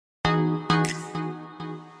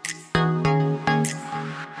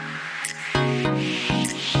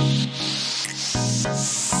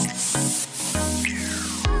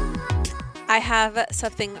I have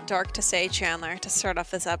something dark to say, Chandler, to start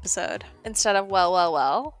off this episode. Instead of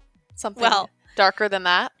well. Something darker than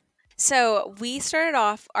that. So we started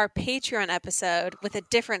off our Patreon episode with a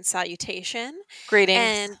different salutation. Greetings.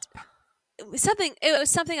 And it was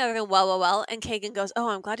something other than well. And Kagan goes, "Oh,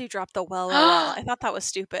 I'm glad you dropped the well. I thought that was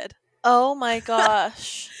stupid." Oh my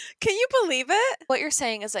gosh. Can you believe it? What you're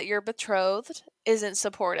saying is that your betrothed isn't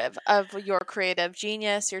supportive of your creative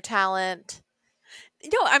genius, your talent.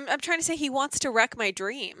 No, I'm trying to say he wants to wreck my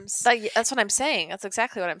dreams. That's what I'm saying. That's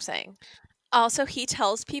exactly what I'm saying. Also, he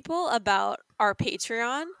tells people about our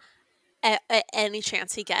Patreon at any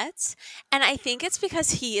chance he gets. And I think it's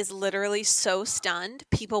because he is literally so stunned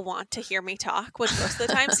people want to hear me talk, when most of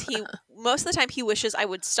the time he wishes I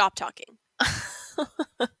would stop talking.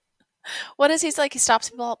 What is he like? He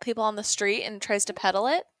stops people on the street and tries to peddle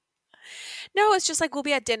it? No, it's just like we'll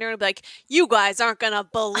be at dinner and be like, "You guys aren't gonna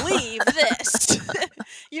believe this."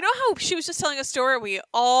 You know how she was just telling a story we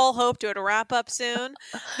all hoped it would wrap up soon?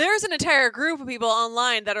 There's an entire group of people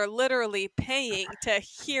online that are literally paying to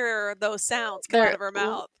hear those sounds come out of her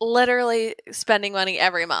mouth. Literally spending money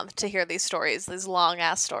every month to hear these stories, these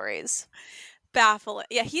long-ass stories. Baffling.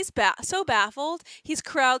 Yeah, he's so baffled. He's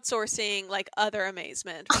crowdsourcing like other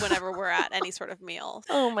amazement whenever we're at any sort of meal.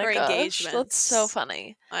 Oh my or gosh, engagement. that's so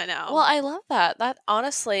funny. I know. Well, I love that. That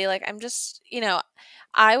honestly, like, I'm just,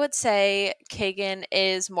 I would say Kagan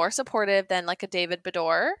is more supportive than like a David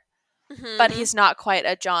Bador, but he's not quite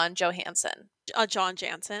a John Johansson. John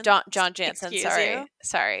Jansen. John Jansen. Excuse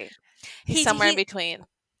Sorry. He's somewhere in between.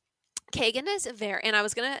 Kagan is and I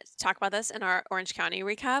was going to talk about this in our Orange County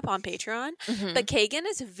recap on Patreon, but Kagan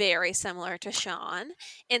is very similar to Sean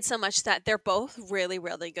in so much that they're both really,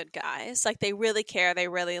 really good guys. Like, they really care. They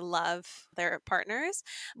really love their partners.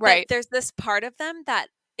 Right. But there's this part of them that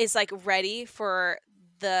is like ready for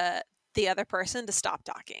the other person to stop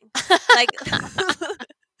talking. Like,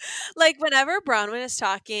 like whenever Bronwyn is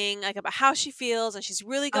talking like about how she feels and she's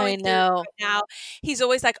really going through it right now, he's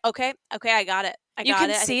always like, okay, I got it. You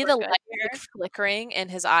can see the light like flickering in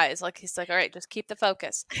his eyes. Like, he's like, all right, just keep the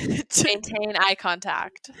focus. Maintain eye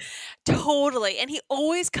contact. Totally. And he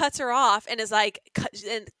always cuts her off and is like,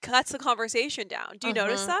 cuts the conversation down. Do you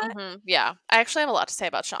notice that? Yeah. I actually have a lot to say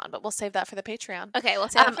about Sean, but we'll save that for the Patreon. Okay, we'll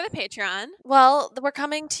save that for the Patreon. Well, we're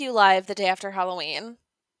coming to you live the day after Halloween.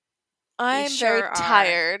 I'm very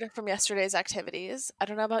tired from yesterday's activities. I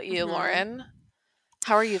don't know about you, Lauren.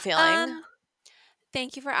 How are you feeling?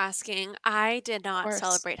 Thank you for asking. I did not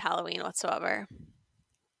celebrate Halloween whatsoever.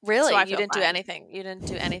 Really? So you didn't do anything? You didn't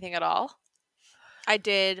do anything at all? I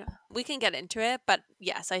did. We can get into it, but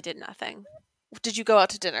yes, I did nothing. Did you go out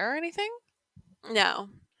to dinner or anything? No.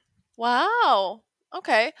 Wow.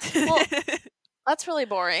 Okay. Well, that's really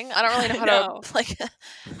boring. I don't really know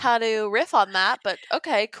how to riff on that, but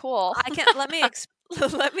okay, cool. I can't. Let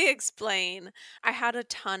me explain. I had a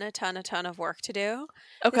ton of work to do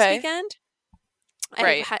this weekend.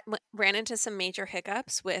 I ran into some major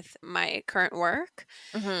hiccups with my current work,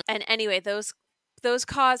 and anyway, those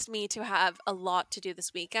caused me to have a lot to do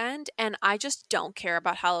this weekend, and I just don't care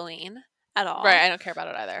about Halloween at all. Right, I don't care about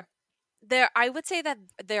it either. I would say that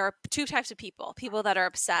there are two types of people that are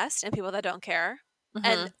obsessed and people that don't care.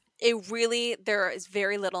 And there is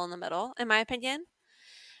very little in the middle, in my opinion.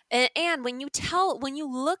 And when you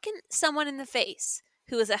look at someone in the face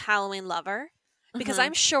who is a Halloween lover, because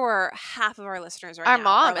I'm sure half of our listeners our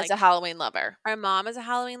mom is a Halloween lover. Our mom is a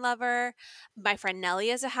Halloween lover. My friend Nellie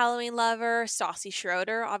is a Halloween lover. Stassi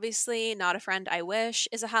Schroeder, obviously, not a friend I wish,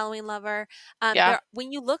 is a Halloween lover.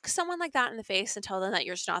 When you look someone like that in the face and tell them that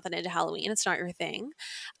you're just not that into Halloween, it's not your thing,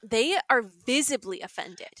 they are visibly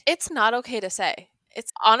offended. It's not okay to say.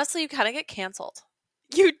 It's honestly, you kind of get canceled.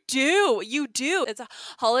 You do. It's a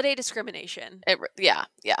holiday discrimination. Yeah,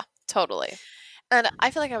 totally. And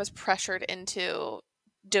I feel like I was pressured into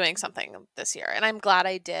doing something this year, and I'm glad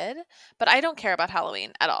I did, but I don't care about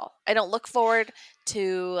Halloween at all. I don't look forward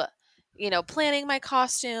to, planning my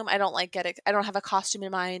costume. I don't I don't have a costume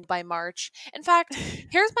in mind by March. In fact,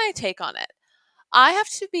 here's my take on it. I have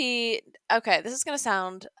to be, okay, this is going to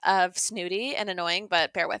sound snooty and annoying,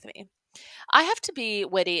 but bear with me. I have to be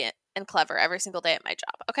witty and clever every single day at my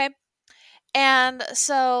job, okay? And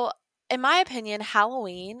so, in my opinion,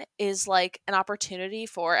 Halloween is like an opportunity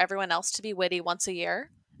for everyone else to be witty once a year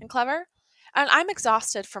and clever. And I'm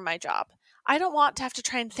exhausted from my job. I don't want to have to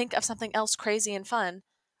try and think of something else crazy and fun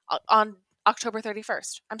on October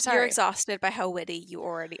 31st. I'm sorry. You're exhausted by how witty you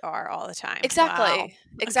already are all the time. Exactly. Wow.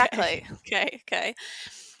 Exactly. Okay.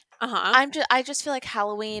 I just feel like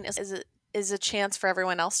Halloween is a chance for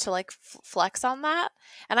everyone else to like flex on that.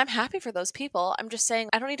 And I'm happy for those people. I'm just saying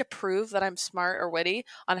I don't need to prove that I'm smart or witty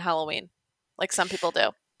on Halloween. like some people do.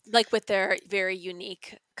 Like with their very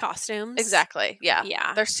unique costumes. Exactly. Yeah.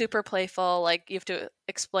 Yeah. They're super playful. Like you have to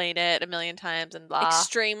explain it a million times and blah.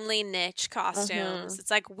 Extremely niche costumes. It's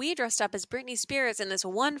like we dressed up as Britney Spears in this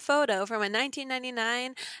one photo from a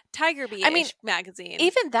 1999 Tiger Beach magazine.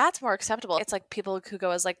 Even that's more acceptable. It's like people who go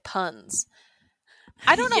as like puns.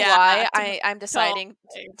 I don't know Yeah, why I'm deciding.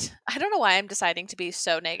 I don't know why I'm deciding to be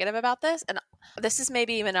so negative about this, and this is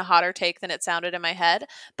maybe even a hotter take than it sounded in my head.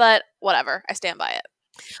 But whatever, I stand by it.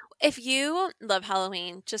 If you love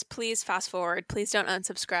Halloween, just please fast forward. Please don't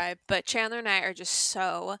unsubscribe. But Chandler and I are just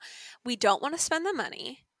we don't want to spend the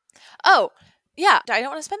money. Oh, yeah, I don't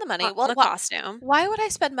want to spend the money. On the costume. Why would I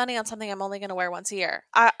spend money on something I'm only going to wear once a year?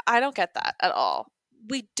 I don't get that at all.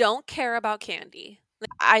 We don't care about candy.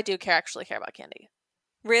 I do actually care about candy.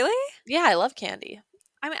 Really? Yeah, I love candy.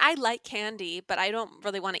 I mean, I like candy, but I don't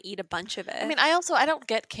really want to eat a bunch of it. I mean, I don't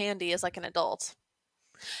get candy as like an adult.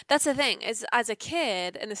 That's the thing, is as a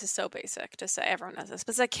kid, and this is so basic to say, everyone knows this,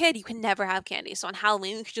 but as a kid, you can never have candy. So on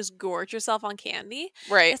Halloween, you can just gorge yourself on candy.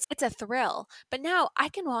 Right. It's a thrill. But now I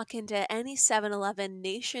can walk into any 7-Eleven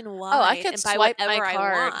nationwide I could and buy swipe whatever my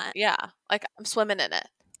card. I want. Yeah, like I'm swimming in it.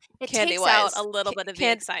 It takes out a little bit of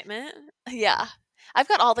the excitement. Yeah. I've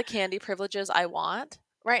got all the candy privileges I want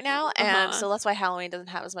right now, and so that's why Halloween doesn't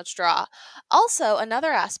have as much draw. Also,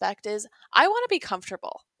 another aspect is I want to be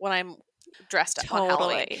comfortable when I'm dressed up on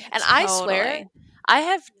Halloween. And I swear, I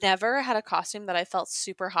have never had a costume that I felt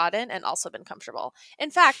super hot in and also been comfortable.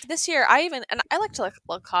 In fact, this year I like to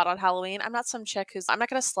look hot on Halloween. I'm not some chick I'm not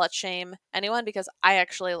going to slut shame anyone because I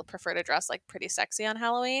actually prefer to dress like pretty sexy on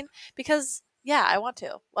Halloween because yeah, I want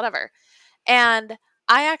to, whatever. And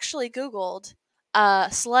I actually Googled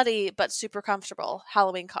slutty but super comfortable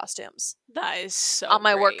Halloween costumes. That is so on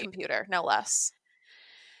my work computer, no less.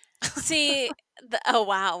 See, oh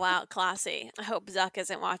wow, classy. I hope Zuck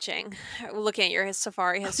isn't watching. Looking at your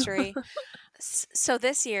Safari history. So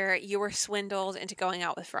this year, you were swindled into going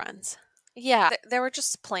out with friends. Yeah, there were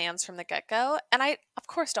just plans from the get-go, and I, of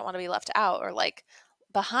course, don't want to be left out or like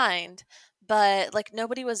behind. But like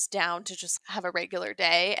nobody was down to just have a regular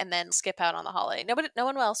day and then skip out on the holiday. No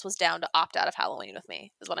one else was down to opt out of Halloween with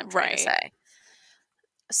me. Is what I'm trying to say.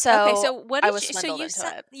 So okay, so what did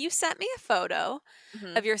you sent me a photo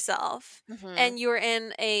of yourself, and you were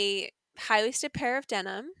in a high-waisted pair of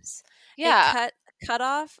denims, a cut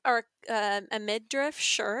off or a midriff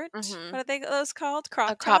shirt. What are those called?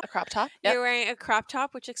 Crop top. A crop top. Yep. You're wearing a crop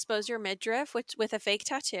top which exposed your midriff, with a fake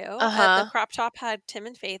tattoo. The crop top had Tim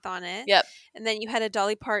and Faith on it. Yep. And then you had a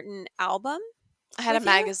Dolly Parton album. I had a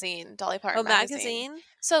magazine, Dolly Parton magazine.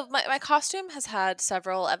 So my costume has had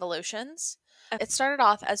several evolutions. It started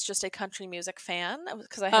off as just a country music fan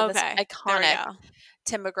because I had this iconic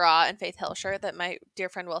Tim McGraw and Faith Hill shirt that my dear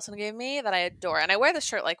friend Wilson gave me that I adore. And I wear this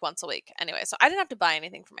shirt like once a week anyway, so I didn't have to buy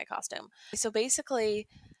anything for my costume. So basically,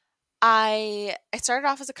 I started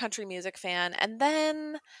off as a country music fan, and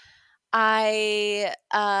then I,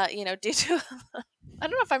 due to, I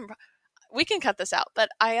don't know if we can cut this out, but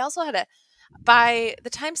I also had by the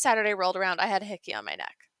time Saturday rolled around, I had a hickey on my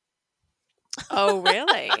neck. Oh,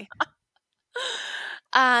 really?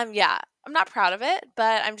 Yeah, I'm not proud of it,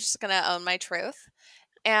 but I'm just going to own my truth.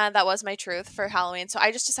 And that was my truth for Halloween. So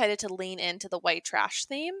I just decided to lean into the white trash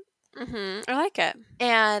theme. I like it.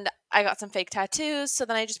 And I got some fake tattoos. So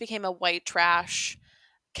then I just became a white trash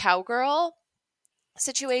cowgirl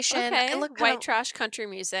situation. Okay, white trash country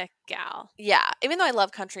music gal. Yeah, even though I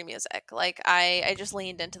love country music, like I just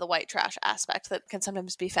leaned into the white trash aspect that can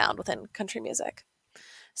sometimes be found within country music.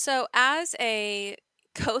 So as a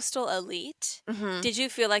coastal elite, did you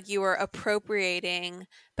feel like you were appropriating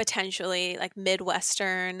potentially like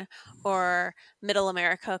Midwestern or Middle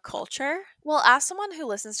America culture? Well, as someone who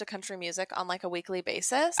listens to country music on like a weekly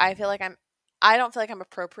basis, I don't feel like I'm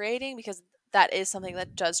appropriating because that is something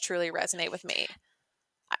that does truly resonate with me.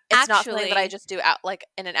 It's not something that I just do out like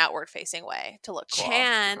in an outward facing way to look cool.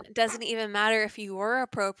 Doesn't even matter if you were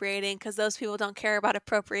appropriating because those people don't care about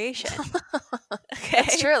appropriation. Okay?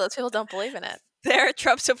 That's true. Those people don't believe in it. They're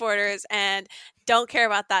Trump supporters and don't care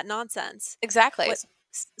about that nonsense. Exactly.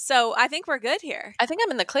 So I think we're good here. I think I'm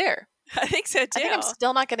in the clear. I think so too. I think I'm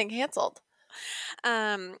still not getting canceled.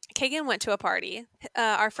 Kagan went to a party.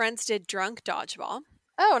 Our friends did drunk dodgeball.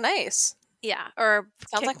 Oh, nice. Yeah. Or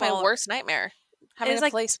sounds like my worst nightmare. Having to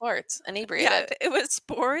play sports inebriated. Yeah, it was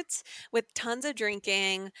sports with tons of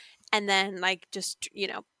drinking and then like just,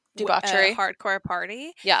 debauchery. Hardcore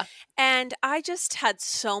party. Yeah. And I just had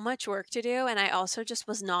so much work to do, and I also just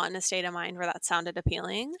was not in a state of mind where that sounded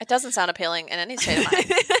appealing. It doesn't sound appealing in any state of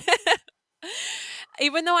mind.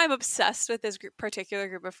 even though I'm obsessed with this particular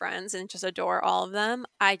group of friends and just adore all of them,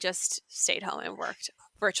 I just stayed home and worked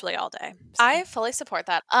virtually all day. So. I fully support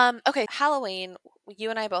that. Okay, Halloween, you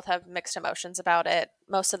and I both have mixed emotions about it,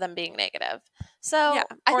 most of them being negative. So yeah,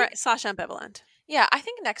 or slash ambivalent. Yeah, I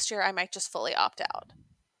think next year I might just fully opt out.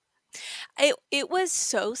 It was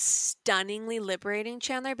so stunningly liberating,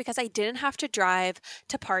 Chandler, because I didn't have to drive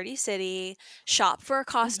to Party City, shop for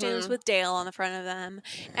costumes with Dale on the front of them.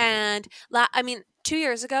 And 2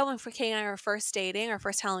 years ago when Kay and I were first dating, our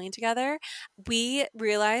first Halloween together, we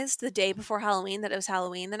realized the day before Halloween that it was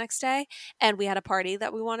Halloween the next day, and we had a party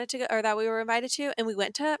that we wanted to go, or that we were invited to, and we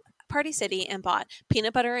went to Party City and bought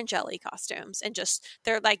peanut butter and jelly costumes, and just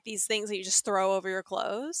they're like these things that you just throw over your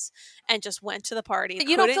clothes, and just went to the party. But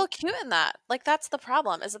you don't feel cute in that. Like, that's the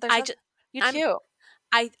problem. Is that there's cute.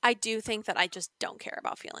 I do think that I just don't care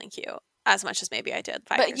about feeling cute as much as maybe I did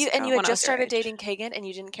 5 years ago. And you had just started dating Kagan and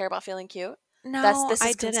you didn't care about feeling cute? No, this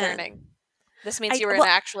is concerning. Didn't. This means you were in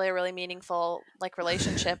actually a really meaningful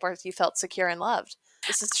relationship where you felt secure and loved.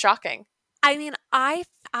 This is shocking. I mean, I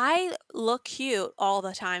look cute all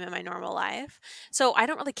the time in my normal life, so I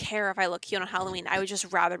don't really care if I look cute on Halloween. I would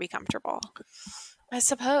just rather be comfortable. I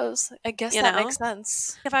suppose. I guess that makes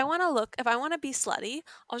sense. If I want to be slutty,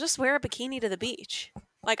 I'll just wear a bikini to the beach.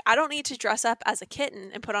 Like, I don't need to dress up as a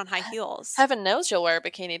kitten and put on high heels. Heaven knows you'll wear a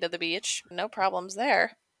bikini to the beach. No problems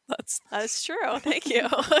there. That's true. Thank you.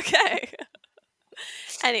 Okay.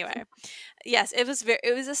 Anyway, yes, it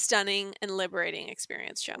was a stunning and liberating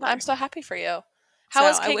experience, Chandler. I'm so happy for you. How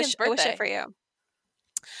was Kagan's birthday? I wish it for you.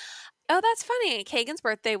 Oh, that's funny. Kagan's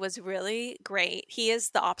birthday was really great. He is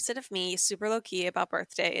the opposite of me, super low-key about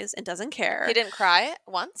birthdays and doesn't care. He didn't cry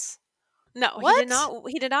once? No, what?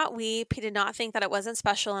 He did not weep. He did not think that it wasn't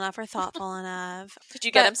special enough or thoughtful enough. Did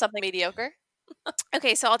you get him something mediocre?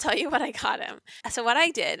 Okay, so I'll tell you what I got him. So what I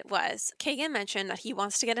did was, Kagan mentioned that he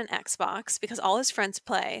wants to get an Xbox because all his friends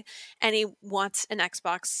play, and he wants an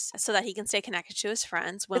Xbox so that he can stay connected to his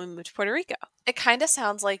friends when we move to Puerto Rico. It kind of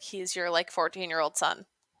sounds like he's your 14-year-old son.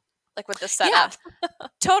 Like with this setup. Yeah,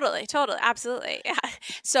 totally, absolutely. Yeah.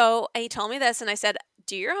 So he told me this, and I said,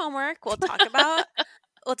 "Do your homework. We'll talk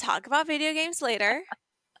about video games later.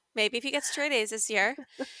 Maybe if you get straight A's this year."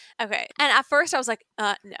 Okay. And at first I was like,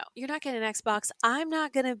 no, you're not getting an Xbox. I'm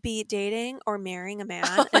not going to be dating or marrying an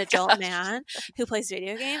adult man who plays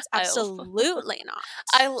video games. Absolutely not.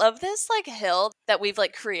 I love this hill that we've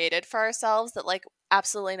created for ourselves that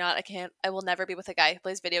absolutely not. I will never be with a guy who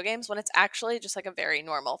plays video games, when it's actually just a very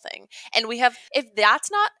normal thing. And we have, if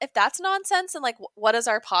that's nonsense, then what is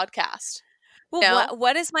our podcast? Well,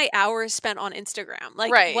 what is my hours spent on Instagram?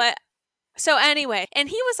 Right. What? So anyway, and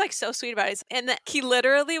he was so sweet about it, and he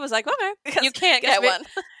literally was like, "Okay, you can't get one.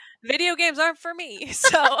 Video games aren't for me."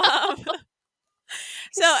 So,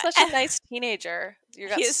 he's such a nice teenager. You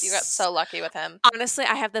got so lucky with him. Honestly,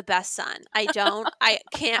 I have the best son. I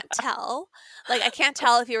can't tell. I can't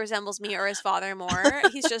tell if he resembles me or his father more.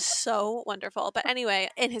 He's just so wonderful. But anyway,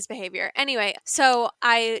 in his behavior. Anyway, so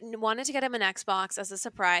I wanted to get him an Xbox as a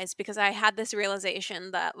surprise because I had this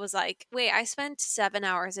realization that was wait, I spent 7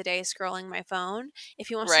 hours a day scrolling my phone. If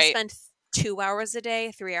he wants to spend 2 hours a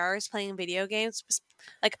day, 3 hours playing video games,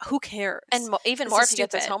 who cares? And even more if he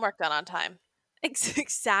gets his homework done on time.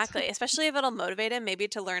 Exactly, especially if it'll motivate him maybe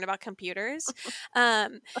to learn about computers.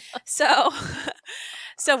 So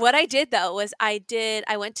what I did though was I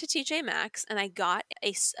went to TJ Maxx and I got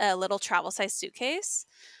a little travel size suitcase.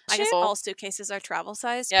 I guess all suitcases are travel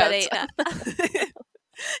size, but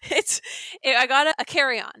I got a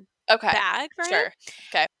carry-on bag for him.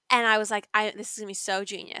 Okay. And I was like, this is gonna be so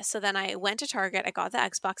genius. So then I went to Target, I got the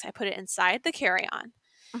Xbox, I put it inside the carry-on.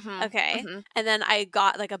 Okay. And then I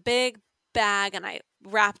got a big bag and I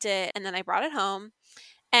wrapped it, and then I brought it home,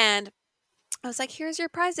 and I was like, "Here's your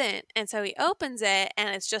present." And so he opens it,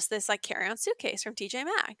 and it's just this carry-on suitcase from TJ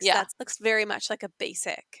Maxx. Yeah, that looks very much like a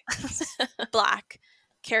basic black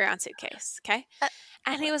carry-on suitcase. Okay.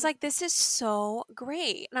 And he was like, "This is so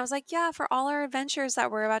great." And I was like, "Yeah, for all our adventures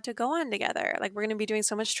that we're about to go on together, we're going to be doing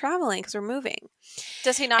so much traveling because we're moving."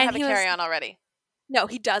 Does he not have a carry-on already? No,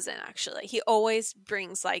 he doesn't actually. He always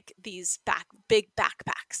brings these big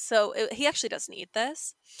backpacks. So he actually does need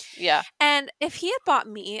this. Yeah. And if he had bought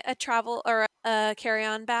me a travel or a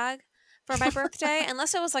carry-on bag for my birthday,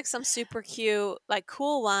 unless it was some super cute,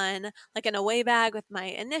 cool one, an away bag with my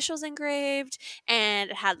initials engraved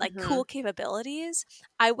and it had cool capabilities,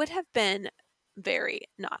 I would have been very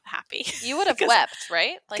not happy. You would have wept,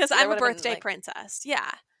 right? Because I'm a birthday princess.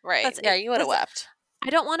 Yeah. Right. You would have wept. I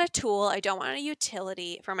don't want a tool. I don't want a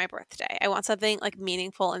utility for my birthday. I want something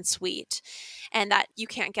meaningful and sweet and that you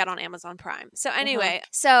can't get on Amazon Prime. So anyway,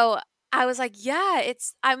 so I was like, "Yeah,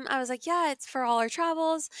 I was like, "Yeah, it's for all our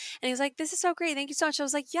travels." And he was like, "This is so great. Thank you so much." I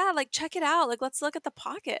was like, "Yeah, like check it out. Like let's look at the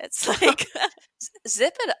pockets." Like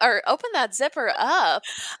Zip it or open that zipper up.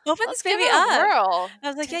 open Let's this give baby it a up. whirl. I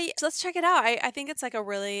was like, "Yeah, let's check it out. I think it's like a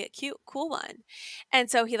really cute, cool one." And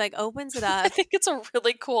so he like opens it I up think it's a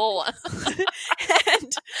really cool one.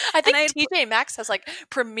 and I and think I had TJ Maxx has like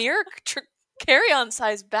premier carry-on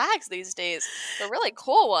size bags these days. The really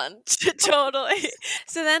cool one. totally.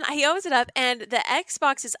 So then he opens it up and the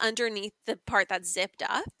Xbox is underneath the part that's zipped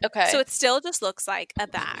up. So Okay. it still just looks like a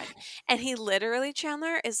bag. And he literally,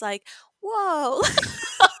 Chandler, is like, "Whoa,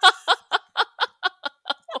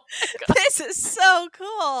 Oh my god. this is so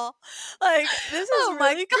cool. Like, this is Oh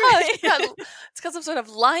my really gosh. great." It's got some sort of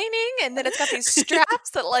lining and then it's got these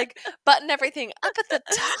straps that like button everything up at the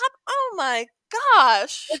top. Oh my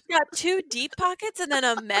gosh. It's got 2 deep pockets and then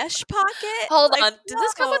a mesh pocket. Hold Like, on. Does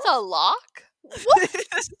this come with whoa. a lock? What?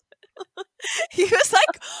 He was,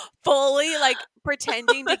 like, fully, like,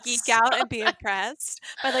 pretending to geek So- out and be impressed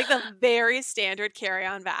by, like, the very standard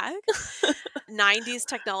carry-on bag, 90s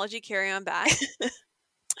technology carry-on bag.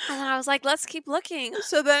 And then I was like, "Let's keep looking."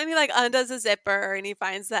 So then he, like, undoes the zipper and he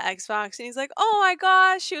finds the Xbox and he's like, "Oh my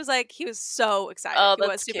gosh." He was so excited. Oh, He was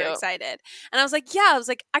that's super cute. excited. And I was like, "Yeah." I was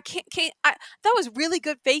like, "I can't I that was really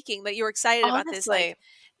good faking that you were excited about this, like,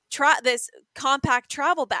 Honestly. this compact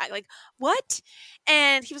travel bag. Like, what?"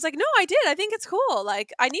 And he was like, "No, I did. I think it's cool.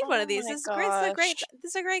 Like, I need one of Oh these. my This is great. gosh.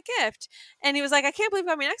 This is a great gift." And he was like, "I can't believe you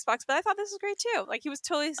got me an Xbox, but I thought this was great too." Like, he was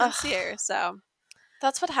totally Ugh. sincere. So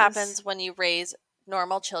That's what it was, happens when you raise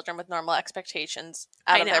normal children with normal expectations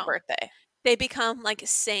out I of their know. birthday. They become like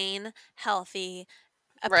sane, healthy,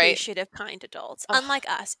 Right? appreciative, kind adults. Ugh. Unlike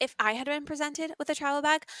us, if I had been presented with a travel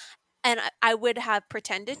bag and I would have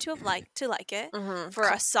pretended to like it Mhm. for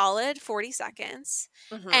a solid 40 seconds,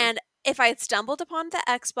 Mhm. and if I had stumbled upon the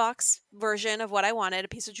Xbox version of what I wanted, a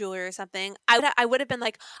piece of jewelry or something, I would have been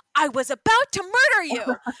like, "I was about to murder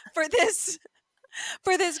you for this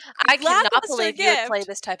for this I cannot lackluster believe you would play gift."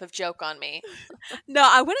 this type of joke on me. No,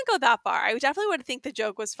 I wouldn't go that far. I definitely would think the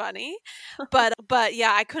joke was funny, but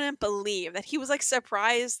yeah, I couldn't believe that he was like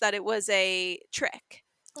surprised that it was a trick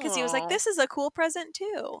because he was like, Oh. "This is a cool present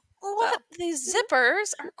too." So What? These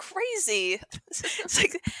zippers are crazy. it's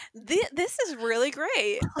like this is really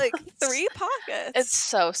great. Like It's 3 pockets.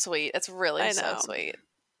 so sweet. It's really I so know, sweet.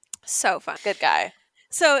 so fun. Good guy.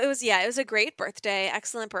 So it was a great birthday,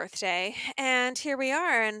 excellent birthday, and here we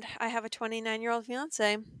are. And I have a 29-year-old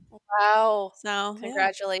fiance. Wow. So yeah,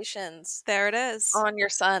 Congratulations there it is. on your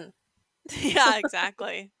son. Yeah,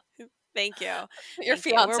 exactly. Thank you. Your Thank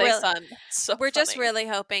you. fiance's son. So We're just funny. really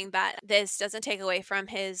hoping that this doesn't take away from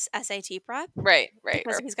his SAT prep Right, right.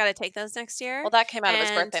 because he's got to take those next year. Well, that came out of his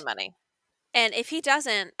And birthday money. if he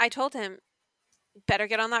doesn't, I told him better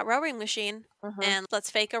get on that rowing machine Mhm. and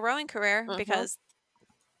let's fake a rowing career Mhm. because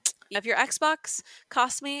if your Xbox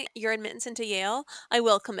costs me your admittance into Yale, I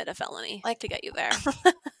will commit a felony Like to get you there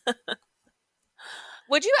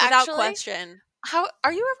would you without actually question. how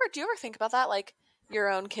are you ever do you ever think about that like your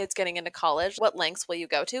own kids getting into college? What lengths will you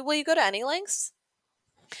go to? Will you go to any lengths?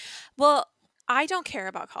 Well, I don't care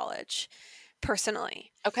about college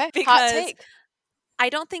personally Okay. Hot because take. I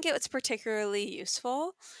don't think it was particularly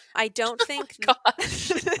useful. I don't think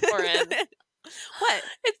Gosh. Lauren. what?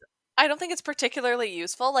 It's I don't think it's particularly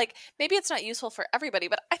useful. Like maybe it's not useful for everybody,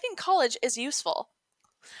 but I think college is useful.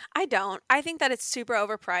 I don't. I think that it's super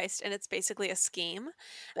overpriced and it's basically a scheme.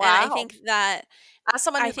 And I Wow. think that As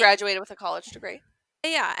someone I who think graduated with a college degree,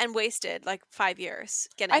 yeah, and wasted like 5 years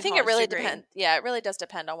getting I a think it college really degree. depends. Yeah, it really does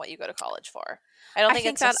depend on what you go to college for. I don't I think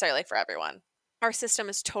think it's that necessarily for everyone. our system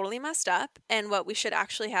is totally messed up and what we should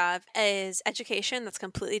actually have is education that's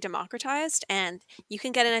completely democratized and you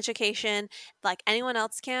can get an education like anyone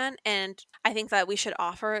else can and I think that we should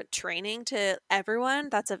offer training to everyone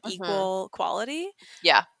that's of Mhm. equal quality.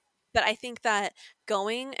 Yeah. But I think that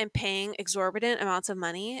going and paying exorbitant amounts of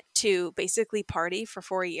money to basically party for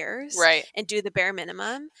 4 years Right. and do the bare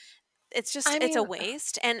minimum, I it's a mean,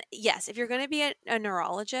 waste. And yes, if you're going to be a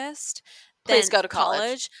neurologist, please then go to college.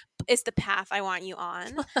 college is the path I want you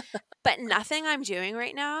on. But nothing I'm doing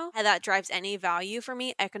right now that drives any value for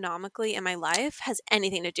me economically in my life has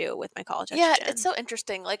anything to do with my college Yeah, it's education. so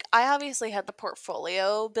interesting. Like, I obviously had the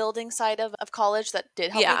portfolio building side of college that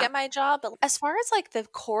did help me Yeah, get my job. But as far as like the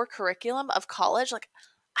core curriculum of college, like,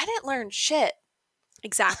 I didn't learn shit. Like,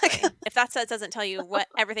 exactly. If that doesn't tell you what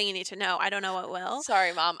everything you need to know, I don't know what will.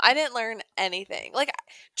 sorry, mom. I didn't learn anything. Like,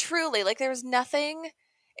 truly, like, there was nothing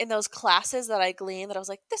in those classes that I gleaned that I was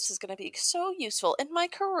like, this is going to be so useful in my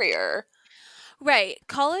career. Right.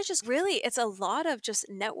 College is really, it's a lot of just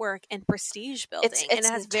network and prestige It's building, and it it's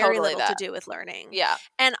has very totally little to that. do with learning. Yeah.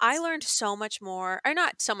 And I learned so much more, or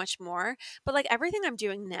not so much more, but like everything I'm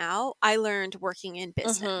doing now, I learned working in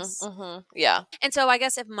business. Yeah. And so I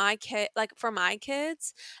guess if my kid, like for my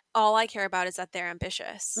kids, all I care about is that they're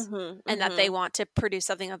ambitious and that they want to produce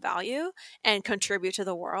something of value and contribute to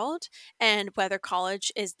the world. And whether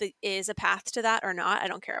college is a path to that or not, I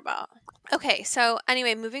don't care about. Okay, so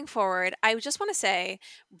anyway, moving forward, I just want to say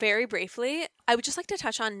very briefly, I would just like to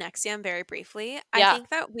touch on Nexium very briefly. I Yeah. think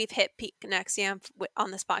that we've hit peak Nexium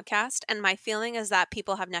on this podcast, and my feeling is that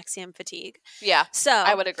people have Nexium fatigue. Yeah. I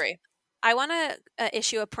So would agree. I want to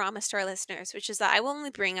issue a promise to our listeners, which is that I will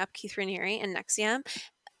only bring up Keith Raniere and Nexium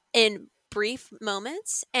in brief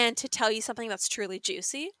moments and to tell you something that's truly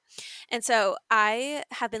juicy. And so I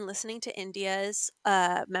have been listening to India's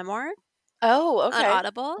memoir Oh, on okay.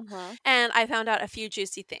 Audible, and I found out a few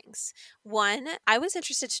juicy things. One, I was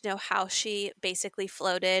interested to know how she basically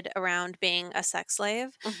floated around being a sex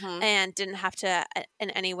slave and didn't have to in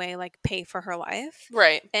any way like pay for her life.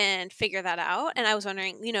 Right. And figure that out. And I was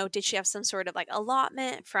wondering, did she have some sort of like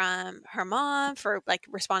allotment from her mom for like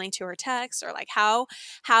responding to her texts, or like how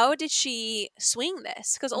did she swing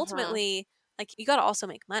this? Because ultimately, like you got to also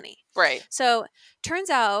make money. Right. So turns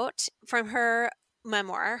out from her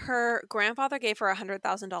memoir, her grandfather gave her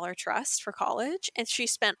 $100,000 trust for college, and she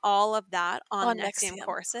spent all of that on Nexium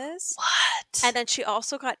courses. What? And then she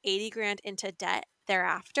also got 80 grand into debt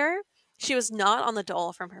thereafter. She was not on the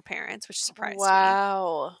dole from her parents, which surprised me.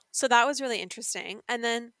 Wow. So that was really interesting. And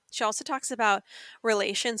then she also talks about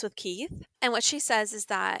relations with Keith. And what she says is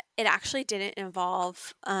that it actually didn't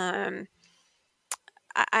involve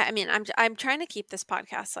I mean, I'm trying to keep this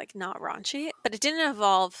podcast like not raunchy, but it didn't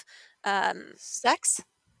involve sex.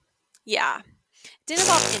 Yeah, it didn't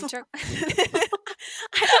involve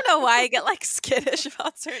I don't know why I get like skittish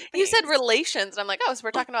about certain things. You said relations, and I'm like, oh, so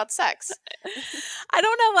we're talking about sex. I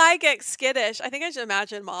don't know why I get skittish. I think I should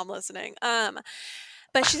imagine mom listening.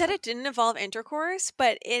 But she said it didn't involve intercourse,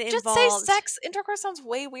 but it Just involved say sex. Intercourse sounds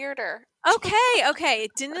way weirder. Okay,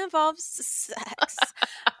 it didn't involve sex.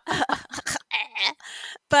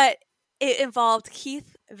 But it involved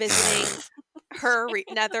Keith visiting her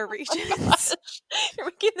nether regions. You're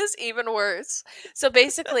making this even worse. So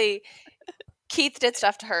basically, Keith did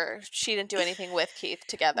stuff to her. She didn't do anything with Keith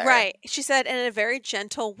together. Right. She said in a very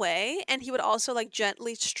gentle way, and he would also like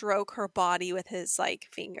gently stroke her body with his like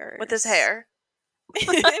fingers. With his hair.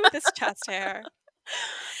 With his chest hair.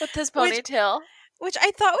 With his ponytail. Which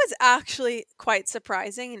I thought was actually quite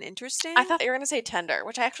surprising and interesting. I thought you were going to say tender,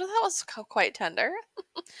 which I actually thought was quite tender.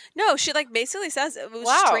 No, she like basically says it was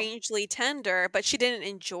strangely tender, but she didn't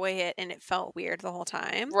enjoy it and it felt weird the whole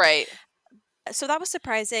time. Right. So that was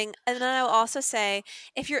surprising. And then I'll also say,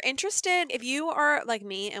 if you're interested, if you are like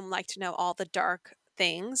me and like to know all the dark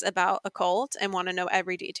things about a cult and want to know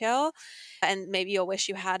every detail, and maybe you'll wish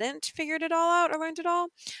you hadn't figured it all out or learned it all,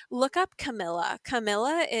 look up Camilla.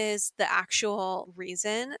 Camilla is the actual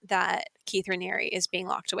reason that Keith Raniere is being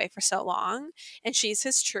locked away for so long, and she's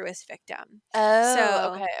his truest victim. Oh,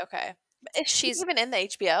 so, okay. Is she even in the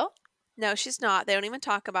HBO? No, she's not. They don't even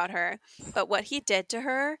talk about her. But what he did to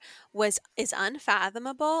her is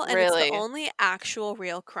unfathomable, and it's the only actual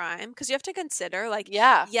real crime. Because you have to consider, like,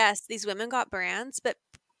 yes, these women got brands, but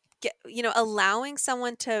allowing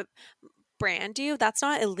someone to brand you, that's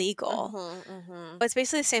not illegal. It's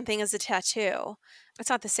basically the same thing as a tattoo. It's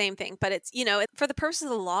not the same thing, but it's, for the purposes of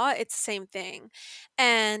the law, it's the same thing.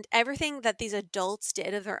 And everything that these adults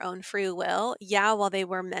did of their own free will, while they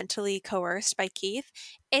were mentally coerced by Keith,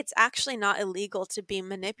 it's actually not illegal to be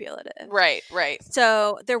manipulative. Right.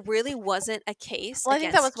 So there really wasn't a case. Well, I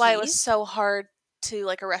think that was why it was so hard to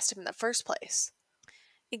like arrest him in the first place.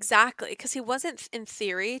 Exactly, because he wasn't, in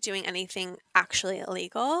theory, doing anything actually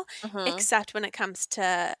illegal, except when it comes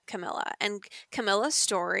to Camilla. And Camilla's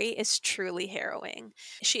story is truly harrowing.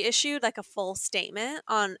 She issued like a full statement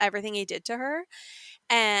on everything he did to her,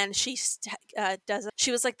 and she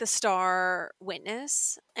was like the star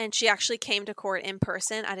witness, and she actually came to court in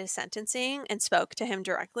person at his sentencing and spoke to him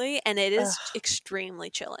directly, and it is extremely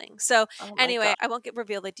chilling. So anyway, I won't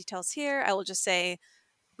reveal the details here. I will just say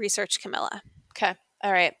research Camilla. Okay.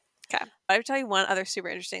 All right. Okay. I'll tell you one other super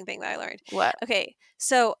interesting thing that I learned. What? Okay.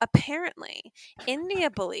 So apparently, India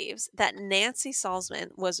believes that Nancy Salzman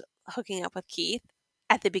was hooking up with Keith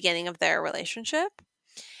at the beginning of their relationship.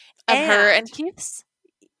 Of her and Keith's?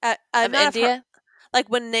 Of India? Like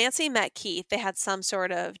when Nancy met Keith, they had some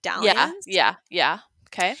sort of dalliance. Yeah.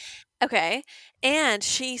 Okay. Okay. And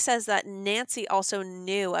she says that Nancy also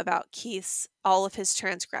knew about Keith's all of his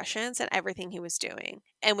transgressions and everything he was doing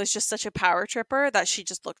and was just such a power tripper that she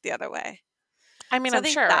just looked the other way. I mean, So I I'm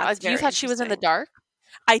think sure. that's You very thought she was in the interesting. dark?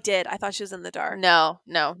 I did. I thought she was in the dark. No,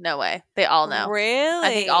 no, no way. They all know. I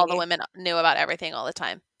think all the Really? women knew about everything all the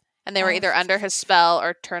time. And they were Oh, either under his spell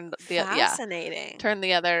or turned fascinating. turned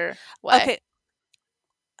the other way. Okay.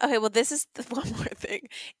 Okay, well, this is the one more thing.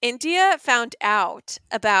 India found out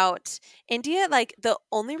about India. Like, the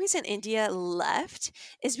only reason India left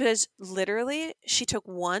is because literally she took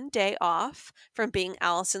one day off from being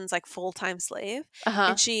Allison's like full time slave. Uh-huh.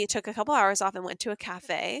 And she took a couple hours off and went to a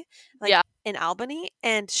cafe, like Yeah. in Albany.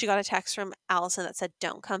 And she got a text from Allison that said,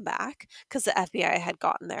 "Don't come back," because the FBI had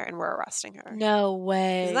gotten there and were arresting her. No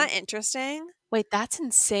Isn't that way. interesting? Wait, that's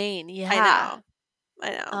insane. I Yeah. know. I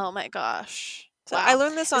know. Oh my gosh. So I Wow.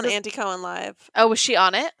 learned this Is on this Andy Cohen Live. Oh, was she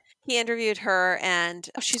on it? He interviewed her, and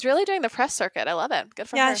Oh, she's really doing the press circuit. I love it. Good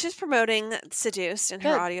for yeah, her. she's promoting Seduced in her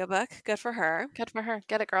Good. audiobook. Good for her. Good for her.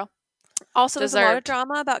 Get it, girl. Also, there's a lot of Deserved.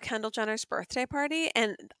 drama about Kendall Jenner's birthday party,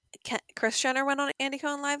 and Kris Jenner went on Andy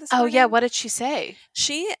Cohen Live this Oh yeah, morning. what did she say?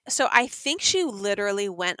 So I think she literally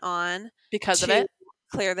went on Because of to it?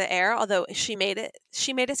 clear the air, although she made it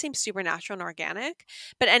seem supernatural and organic.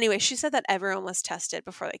 But anyway, she said that everyone was tested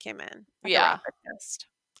before they came in, like a Yeah. rapid test.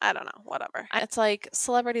 I don't know, whatever. It's like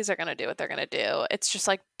celebrities are going to do what they're going to do. It's just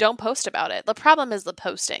like, don't post about it. The problem is the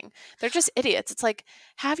posting. They're just idiots. It's like,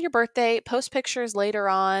 have your birthday, post pictures later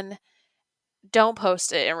on. Don't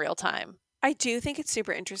post it in real time. I do think it's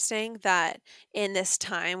super interesting that in this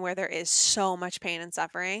time where there is so much pain and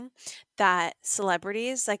suffering, that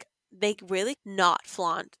celebrities, like, they really not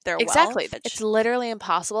flaunt their Exactly. wealth. It's literally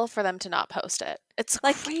impossible for them to not post it. It's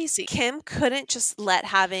Like, crazy. Kim couldn't just let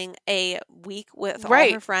having a week with all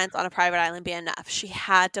Right. her friends on a private island be enough. She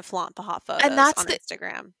had to flaunt the hot photos And that's on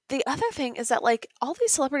Instagram. the other thing is that like all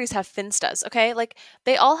these celebrities have Finstas, okay? Like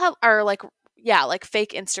they all are like like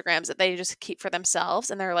fake Instagrams that they just keep for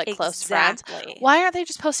themselves and they're like close friends. Exactly. Why aren't they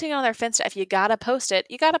just posting it on their Finsta? If you gotta post it,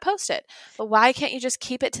 you gotta post it. But why can't you just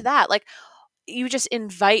keep it to that? Like you just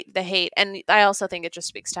invite the hate. And I also think it just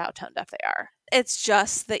speaks to how tone deaf they are. It's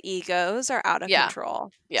just the egos are out of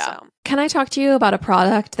control. Yeah. So. Can I talk to you about a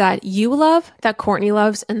product that you love, that Courtney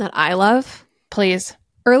loves, and that I love? Please.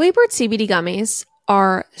 Early Bird CBD gummies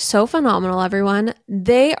are so phenomenal, everyone.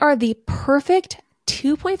 They are the perfect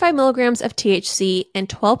 2.5 milligrams of THC and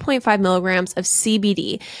 12.5 milligrams of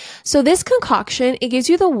CBD. So this concoction, it gives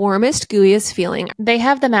you the warmest, gooeyest feeling. They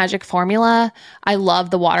have the magic formula. I love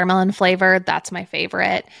the watermelon flavor. That's my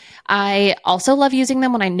favorite. I also love using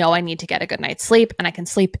them when I know I need to get a good night's sleep and I can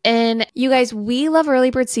sleep in. You guys, we love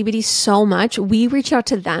Early Bird CBD so much. We reached out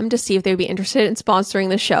to them to see if they would be interested in sponsoring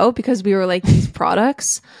the show because we were like, these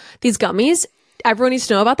products, these gummies, everyone needs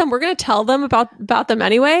to know about them. We're going to tell them about them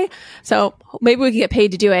anyway. So maybe we can get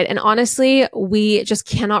paid to do it. And honestly, we just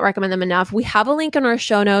cannot recommend them enough. We have a link in our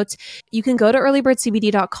show notes. You can go to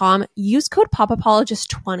earlybirdcbd.com, use code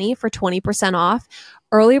POPAPOLOGIST20 for 20% off.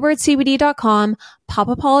 Earlybirdcbd.com,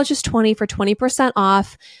 POPAPOLOGIST20 for 20%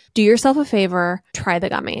 off. Do yourself a favor, try the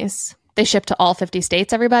gummies. They ship to all 50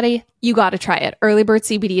 states, everybody. You got to try it.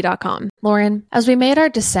 Earlybirdcbd.com. Lauren, as we made our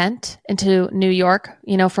descent into New York,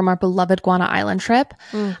 from our beloved Guana Island trip,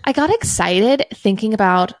 I got excited thinking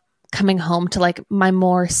about coming home to like my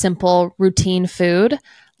more simple routine food,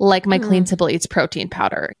 like my Clean Simple Eats protein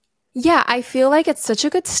powder. Yeah, I feel like it's such a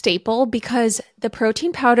good staple because the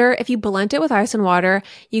protein powder, if you blend it with ice and water,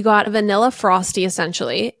 you got vanilla frosty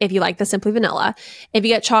essentially, if you like the simply vanilla. If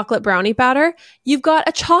you get chocolate brownie batter, you've got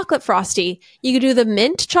a chocolate frosty. You could do the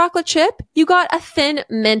mint chocolate chip, you got a thin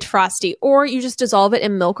mint frosty, or you just dissolve it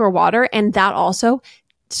in milk or water, and that also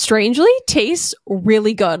strangely tastes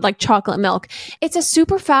really good, like chocolate milk. It's a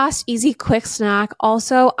super fast, easy, quick snack.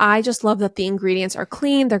 Also, I just love that the ingredients are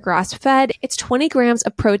clean, they're grass-fed. It's 20 grams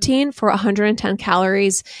of protein for 110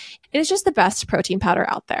 calories. It is just the best protein powder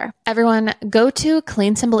out there. Everyone, go to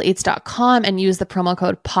cleansimpleeats.com and use the promo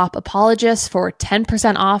code POPAPOLOGIST for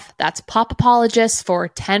 10% off. That's POPAPOLOGIST for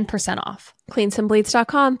 10% off.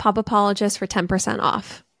 Cleansimpleeats.com, POPAPOLOGIST for 10%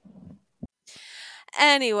 off.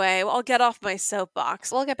 Anyway, I'll get off my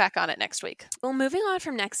soapbox. We'll get back on it next week. Well, moving on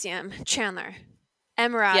from Nexium, Chandler.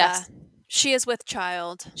 Rata. Yes. She is with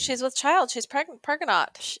child. She's with child. She's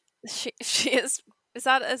pregnant. She is. Is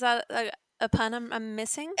that a pun I'm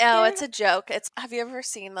missing? Oh, here? it's a joke. Have you ever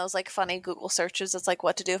seen those like funny Google searches? It's like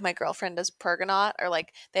what to do if my girlfriend is pergonot, or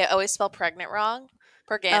like they always spell pregnant wrong.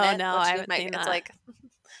 Perganent. Oh no, I haven't seen that. It's like,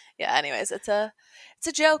 yeah. Anyways, it's a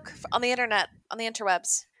joke on the internet, on the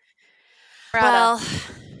interwebs. Well,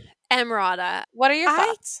 Rata. What are your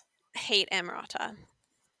thoughts? I hate Rata.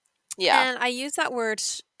 Yeah. And I use that word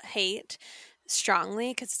hate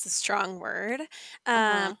strongly because it's a strong word.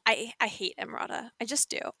 Mm-hmm. I hate Emrata. I just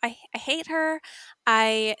do. I hate her.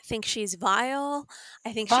 I think she's vile.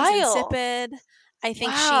 I think she's Vile. insipid. I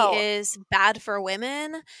think she Wow. is bad for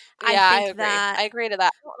women. I Yeah, I think agree. that I agree to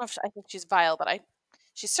that. I don't know if I think she's vile, but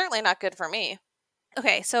she's certainly not good for me.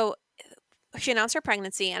 okay, so she announced her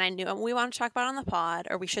pregnancy and I knew we wanted to talk about it on the pod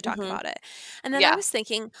or we should talk Mm-hmm. about it. And then I Yeah. was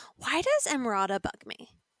thinking, why does Emrata bug me?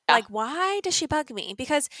 Yeah. Like, why does she bug me?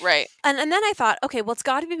 Because Right. and then I thought, okay, well, it's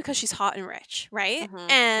got to be because she's hot and rich, right? Mm-hmm.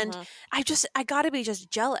 And Mm-hmm. I got to be just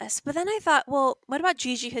jealous. But then I thought, well, what about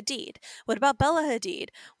Gigi Hadid? What about Bella Hadid?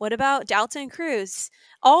 What about Dalton Cruz?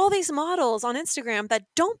 All these models on Instagram that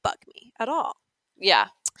don't bug me at all. Yeah.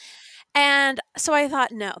 And so I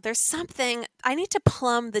thought, no, there's something, I need to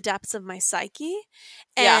plumb the depths of my psyche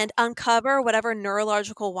Yeah. and uncover whatever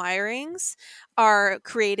neurological wirings are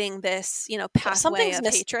creating this, pathway of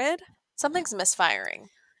hatred. Something's misfiring.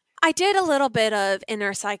 I did a little bit of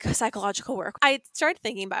inner psychological work. I started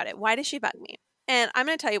thinking about it. Why does she bug me? And I'm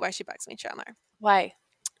going to tell you why she bugs me, Chandler. Why?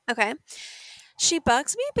 Okay. She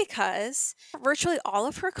bugs me because virtually all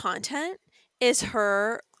of her content is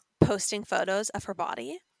her posting photos of her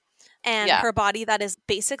body. And Yeah. her body that is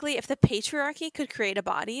basically, if the patriarchy could create a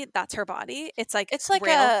body, that's her body. It's like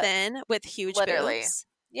rail a thin with huge literally. boobs.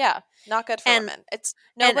 Yeah. Not good for And women. It's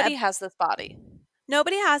and nobody has this body.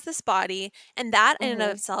 nobody has this body, and that in and of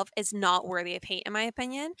Mm-hmm. itself is not worthy of hate, in my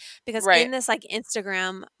opinion, because Right. in this like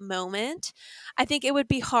Instagram moment, I think it would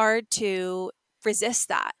be hard to resist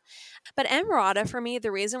that. But Emrata, for me,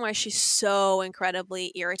 the reason why she's so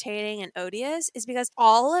incredibly irritating and odious is because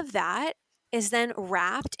all of that is then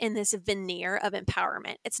wrapped in this veneer of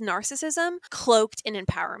empowerment. It's narcissism cloaked in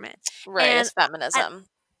empowerment. Right. It's And feminism.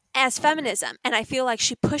 as feminism. And I feel like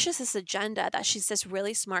she pushes this agenda that she's this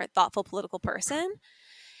really smart, thoughtful political person.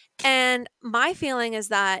 And my feeling is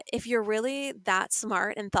that if you're really that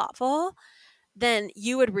smart and thoughtful, then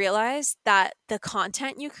you would realize that the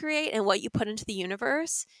content you create and what you put into the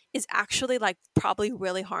universe is actually like probably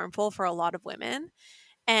really harmful for a lot of women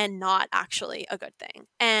and not actually a good thing.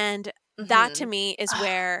 And that to Mm-hmm. me is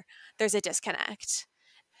where there's a disconnect.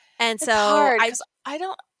 And It's so hard because I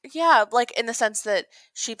don't. Yeah, like in the sense that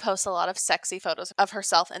she posts a lot of sexy photos of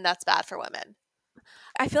herself, and that's bad for women.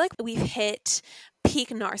 I feel like we've hit peak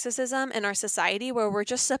narcissism in our society where we're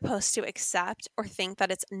just supposed to accept or think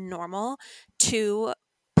that it's normal to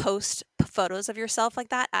post photos of yourself like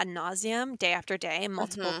that ad nauseum day after day,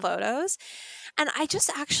 multiple Mm-hmm. photos. And I just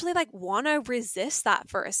actually like want to resist that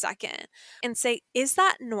for a second and say, is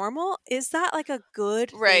that normal? Is that like a good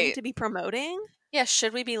thing Right. to be promoting? Yeah.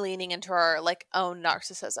 Should we be leaning into our like own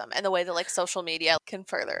narcissism and the way that like social media can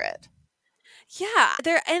further it? Yeah,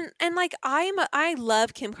 there and like I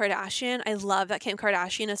love Kim Kardashian. I love that Kim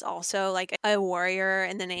Kardashian is also like a warrior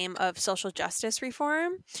in the name of social justice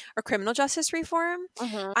reform or criminal justice reform.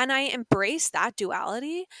 Mm-hmm. And I embrace that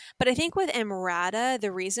duality. But I think with Emrata,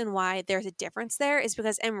 the reason why there's a difference there is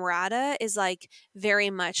because Emrata is like very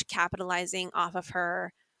much capitalizing off of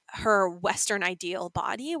her Western ideal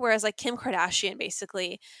body, whereas like Kim Kardashian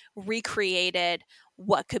basically recreated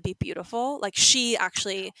what could be beautiful. Like she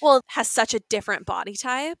actually Well, has such a different body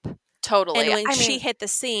type. totally. And when I she mean, hit the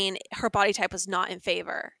scene, her body type was not in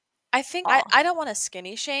favor. I think I don't want to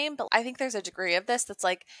skinny shame, but I think there's a degree of this that's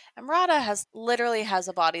like Emrata has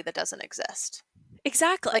a body that doesn't exist.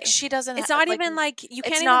 Exactly. Like she doesn't. It's not like, even like you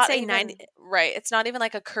can't it's even not say even 90. right. It's not even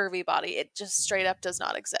like a curvy body. It just straight up does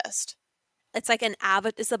not exist. It's like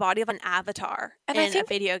it's the body of an avatar And I in a think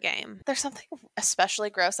video game. there's something especially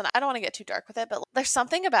gross, and I don't want to get too dark with it, but there's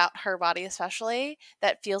something about her body, especially,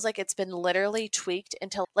 that feels like it's been literally tweaked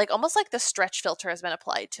until like almost like the stretch filter has been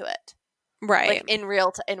applied to it, Right. like in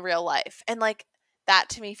real life, and like that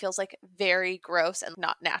to me feels like very gross and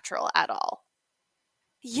not natural at all.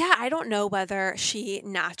 Yeah, I don't know whether she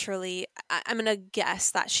naturally. I'm gonna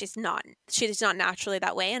guess that she's not. She's not naturally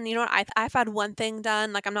that way. And you know what? I've had one thing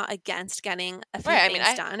done. Like I'm not against getting a few Right. I things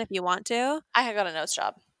mean, done if you want to. I got a nose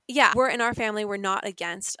job. Yeah, we're in our family. We're not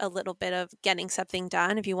against a little bit of getting something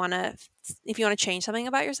done if you want to change something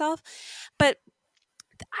about yourself. But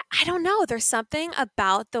I don't know. There's something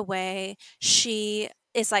about the way she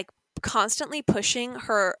is like constantly pushing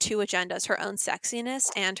her two agendas, her own sexiness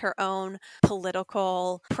and her own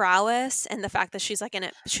political prowess, and the fact that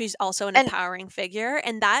she's also an empowering figure,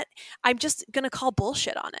 and that I'm just gonna call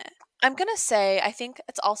bullshit on it. I'm gonna say I think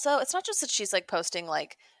it's not just that she's like posting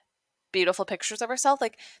like beautiful pictures of herself,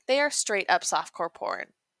 like they are straight up softcore porn,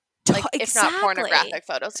 like if not pornographic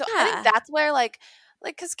photos. So I think that's where like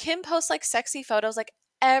because Kim posts like sexy photos, like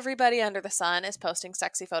everybody under the sun is posting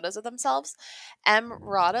sexy photos of themselves.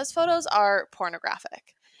 Rata's photos are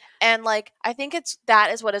pornographic. And like, I think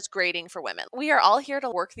that is what is grating for women. We are all here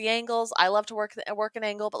to work the angles. I love to work an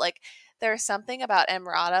angle, but like, there's something about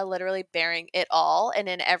Rata literally bearing it all and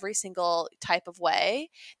in every single type of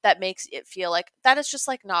way that makes it feel like that is just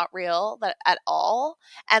like not real at all.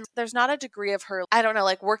 And there's not a degree of her, I don't know,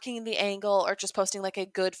 like working the angle or just posting like a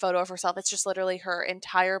good photo of herself. It's just literally her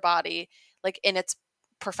entire body, like in its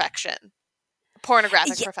perfection,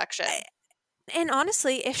 pornographic perfection. And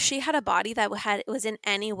honestly, if she had a body that was in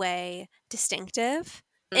any way distinctive,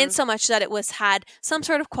 in so much that it had some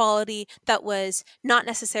sort of quality that was not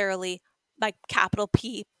necessarily like capital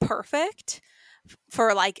P perfect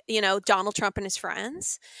for like, Donald Trump and his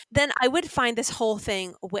friends, then I would find this whole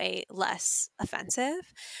thing way less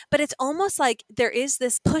offensive. But it's almost like there is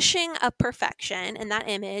this pushing of perfection in that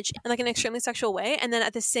image in like an extremely sexual way. And then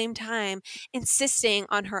at the same time, insisting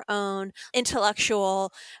on her own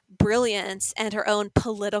intellectual brilliance and her own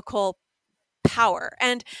political power.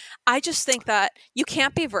 And I just think that you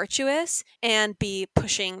can't be virtuous and be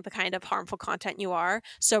pushing the kind of harmful content you are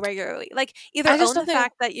so regularly. Like, either own the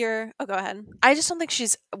fact that you're... Oh, go ahead. I just don't think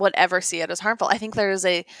she's would ever see it as harmful. I think there is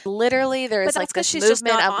like this she's movement just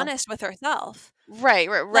not honest with herself. Right,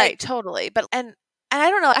 like, totally. But and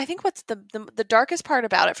I don't know. I think what's the darkest part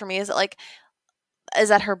about it for me is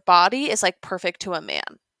that her body is like perfect to a man.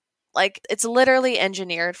 Like, it's literally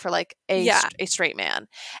engineered for like a straight man.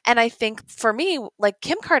 And I think for me, like,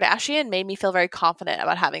 Kim Kardashian made me feel very confident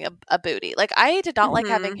about having a booty. Like, I did not like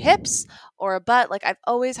having hips or a butt. Like, I've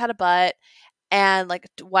always had a butt and like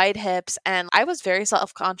wide hips, and I was very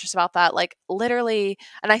self-conscious about that, like literally,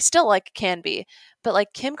 and I still like can be, but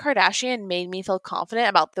like Kim Kardashian made me feel confident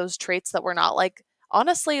about those traits that were not like,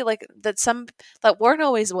 honestly, like that weren't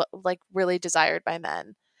always like really desired by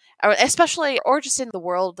men, or especially, or just in the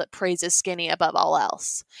world that praises skinny above all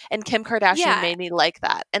else. And Kim Kardashian made me like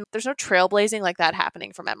that, and there's no trailblazing like that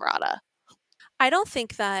happening from Rata. I don't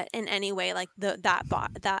think that in any way, like that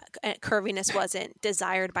curviness wasn't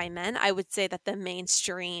desired by men. I would say that the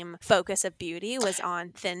mainstream focus of beauty was on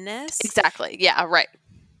thinness. Exactly. Yeah. Right.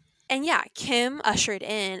 And yeah, Kim ushered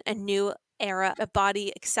in a new era of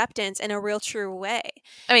body acceptance in a real true way.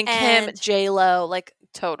 I mean, Kim, J-Lo, like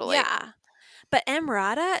totally. Yeah. But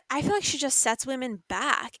Rata, I feel like she just sets women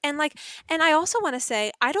back. And I also want to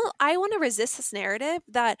say, I want to resist this narrative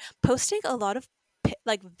that posting a lot of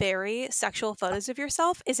like very sexual photos of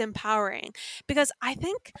yourself is empowering, because I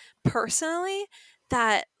think personally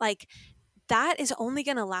that like that is only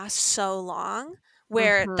going to last so long,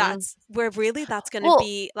 where that's going to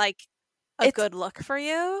be like a good look for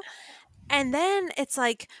you, and then it's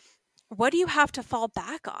like, what do you have to fall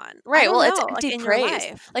back on? Right. Well, it's empty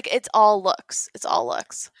praise. Like, it's all looks. It's all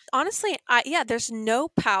looks. Honestly, there's no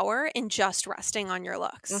power in just resting on your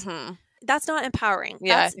looks. That's not empowering.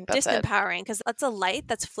 Yeah, that's disempowering, because that's a light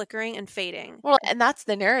that's flickering and fading. Well, and that's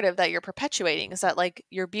the narrative that you're perpetuating, is that like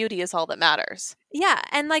your beauty is all that matters. Yeah,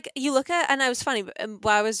 and like you look at, and I was funny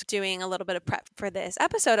while I was doing a little bit of prep for this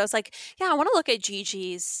episode, I was like, yeah, I want to look at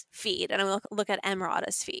Gigi's feed and I want to look at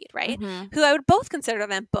Rata's feed, right? Who I would both consider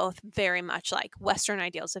them both very much like Western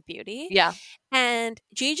ideals of beauty. Yeah. And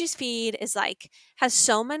Gigi's feed is like, has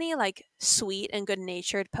so many like sweet and good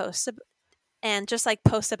natured posts and just like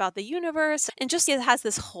posts about the universe, and just it has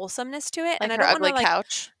this wholesomeness to it. Like, and I don't want to like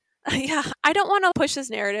couch. Yeah, I don't want to push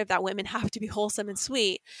this narrative that women have to be wholesome and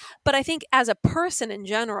sweet, but I think as a person in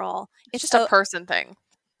general, it's just a person thing.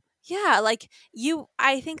 Yeah, like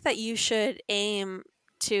I think that you should aim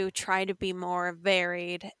to try to be more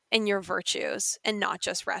varied in your virtues and not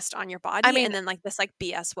just rest on your body. I mean, and then like this like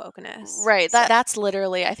BS wokeness. Right. That's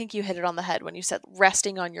literally, I think you hit it on the head when you said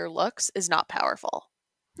resting on your looks is not powerful.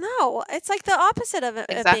 No, it's like the opposite of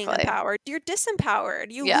being empowered. You're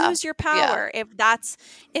disempowered. You lose your power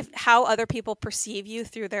if how other people perceive you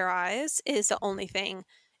through their eyes is the only thing,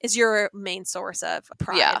 is your main source of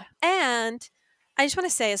pride. Yeah. And I just want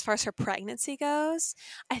to say, as far as her pregnancy goes,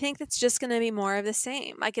 I think it's just going to be more of the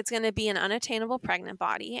same. Like, it's going to be an unattainable pregnant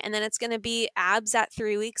body, and then it's going to be abs at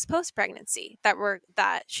 3 weeks post pregnancy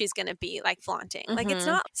that she's going to be like flaunting. Like, it's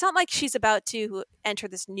not like she's about to enter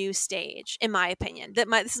this new stage, in my opinion.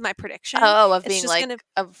 This is my prediction. Of being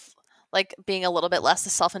like being a little bit less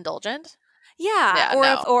self-indulgent.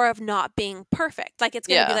 Yeah, or of not being perfect. Like, it's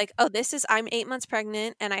going to be like, oh, I'm 8 months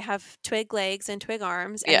pregnant and I have twig legs and twig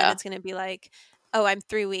arms, and then it's going to be like, oh, I'm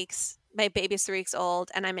 3 weeks, my baby's 3 weeks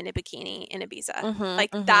old, and I'm in a bikini in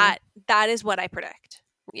Ibiza. That is what I predict.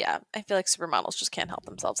 Yeah, I feel like supermodels just can't help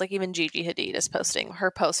themselves. Like, even Gigi Hadid is posting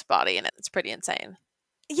her post body, and it's pretty insane.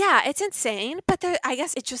 Yeah, it's insane, but I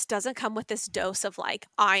guess it just doesn't come with this dose of like,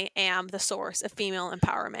 I am the source of female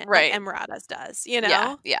empowerment, like Right. Emrata's does, you Yeah,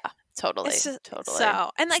 know? yeah, totally, It's just totally.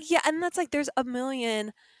 so, and like, yeah, and that's like, there's a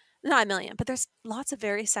million, not a million, but there's lots of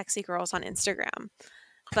very sexy girls on Instagram,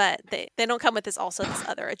 but they don't come with this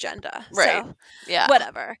other agenda. Right. So, Yeah.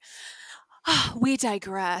 whatever. We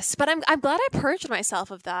digress, but I'm glad I purged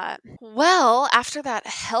myself of that. Well, after that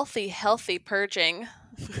healthy purging,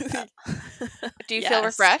 do you feel Yes.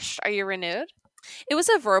 refreshed? Are you renewed? It was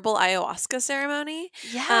a verbal ayahuasca ceremony.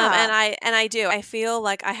 Yeah. And I do. I feel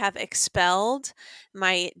like I have expelled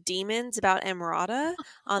my demons about Emrata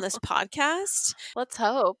on this podcast. Let's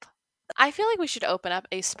hope. I feel like we should open up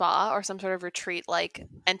a spa or some sort of retreat like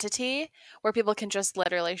entity where people can just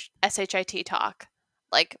literally SHIT talk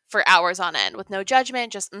like for hours on end with no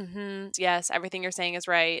judgment, just yes, everything you're saying is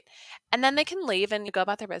right. And then they can leave and go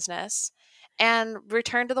about their business and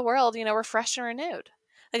return to the world, refreshed and renewed.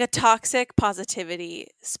 Like a toxic positivity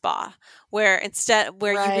spa where you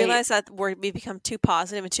realize that we become too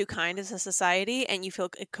positive and too kind as a society, and you feel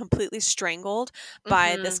completely strangled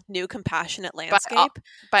by this new compassionate landscape.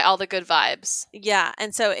 By all the good vibes. Yeah.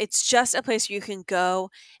 And so it's just a place where you can go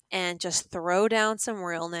and just throw down some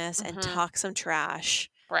realness and talk some trash.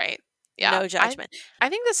 Right. Yeah. No judgment. I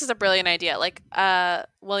think this is a brilliant idea. Like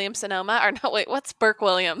William Sonoma, or no, wait, what's Burke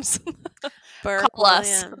Williams? Burke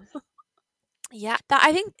Williams. Yeah,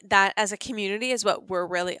 I think that as a community is what we're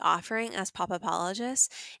really offering as pop apologists,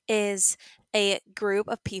 is a group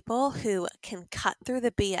of people who can cut through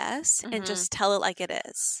the BS and just tell it like it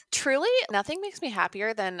is. Truly, nothing makes me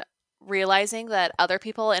happier than realizing that other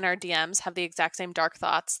people in our DMs have the exact same dark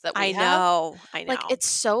thoughts that we have. I know. Like, it's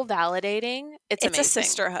so validating. It's amazing. A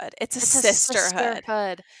sisterhood. It's a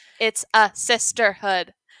sisterhood. It's a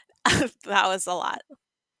sisterhood. That was a lot.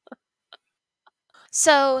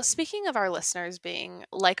 So, speaking of our listeners being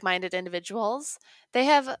like-minded individuals, they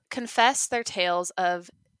have confessed their tales of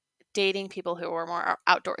dating people who were more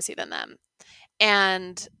outdoorsy than them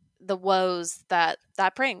and the woes that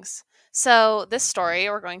brings. So, this story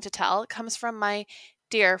we're going to tell comes from my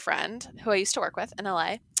dear friend who I used to work with in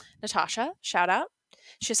LA, Natasha. Shout out.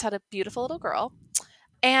 She's had a beautiful little girl.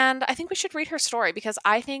 And I think we should read her story because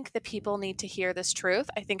I think the people need to hear this truth.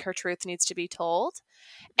 I think her truth needs to be told.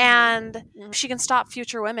 And she can stop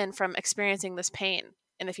future women from experiencing this pain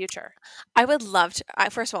in the future. I would love to.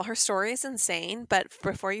 First of all, her story is insane. But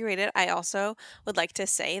before you read it, I also would like to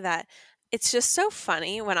say that it's just so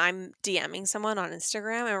funny when I'm DMing someone on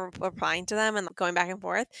Instagram and replying to them and going back and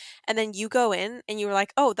forth. And then you go in and you're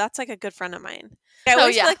like, oh, that's like a good friend of mine. I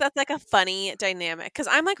always feel like that's like a funny dynamic because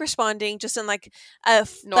I'm like responding just in like a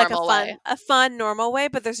fun, normal way,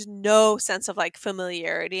 but there's no sense of like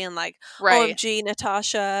familiarity and like, OMG,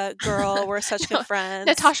 Natasha, girl, we're such good friends.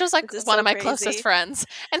 Natasha's like one of my closest friends,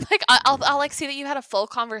 and like I'll like see that you had a full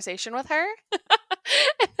conversation with her, and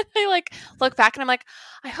I like look back and I'm like,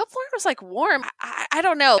 I hope Lauren was like warm. I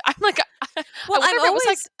don't know. I'm like, well, I was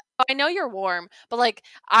like. I know you're warm, but like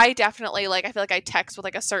I definitely like I feel like I text with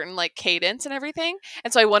like a certain like cadence and everything,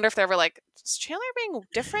 and so I wonder if they're ever like, is Chandler being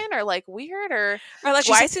different or like weird or like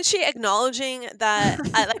why isn't she acknowledging that?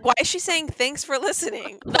 Like why is she saying thanks for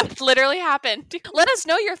listening? That literally happened. Let us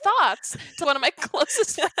know your thoughts to one of my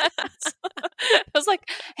closest friends. I was like,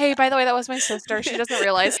 hey, by the way, that was my sister. She doesn't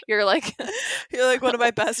realize you're like one of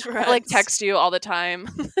my best friends. I like text you all the time.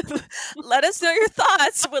 Let us know your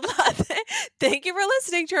thoughts. Thank you for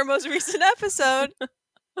listening to our most recent episode.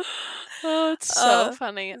 Oh, it's so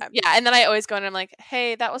funny. Yeah, and then I always go in and I'm like,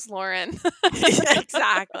 hey, that was Lauren.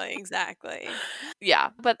 Exactly. Yeah,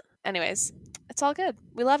 but anyways, it's all good.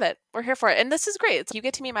 We love it. We're here for it. And this is great. You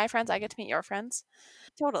get to meet my friends. I get to meet your friends.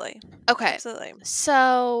 Totally. Okay. Absolutely.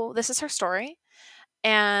 So this is her story.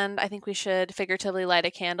 And I think we should figuratively light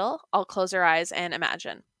a candle. I'll close our eyes and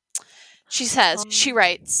imagine. She says, she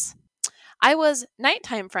writes, I was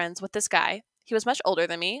nighttime friends with this guy. He was much older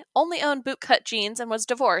than me, only owned bootcut jeans, and was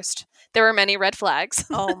divorced. There were many red flags.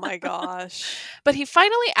 Oh my gosh. But he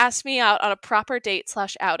finally asked me out on a proper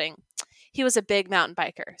date/outing. He was a big mountain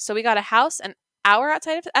biker, so we got a house an hour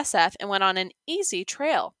outside of SF and went on an easy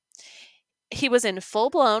trail. He was in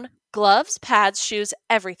full-blown gloves, pads, shoes,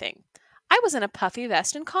 everything. I was in a puffy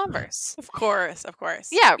vest and Converse. Of course.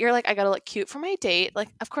 Yeah, you're like, I gotta look cute for my date. Like,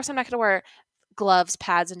 of course I'm not gonna wear gloves,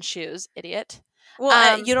 pads, and shoes, idiot.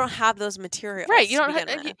 Well, you don't have those materials. Right, you don't have,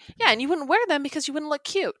 and you wouldn't wear them because you wouldn't look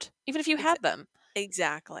cute, even if you had them.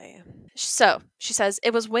 Exactly. So, she says,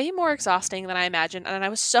 it was way more exhausting than I imagined, and I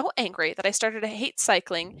was so angry that I started to hate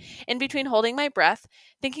cycling, in between holding my breath,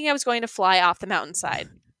 thinking I was going to fly off the mountainside.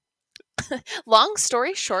 Long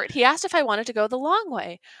story short, he asked if I wanted to go the long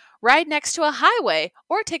way. ride next to a highway,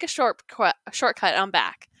 or take a shortcut around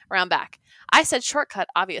back. I said shortcut,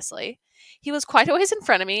 obviously. He was quite a ways in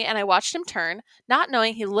front of me, and I watched him turn, not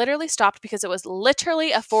knowing he literally stopped because it was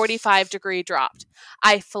literally a 45-degree drop.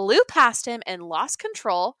 I flew past him and lost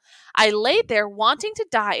control. I laid there wanting to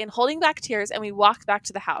die and holding back tears, and we walked back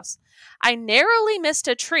to the house. I narrowly missed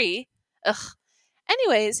a tree. Ugh.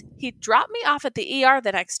 Anyways, he dropped me off at the ER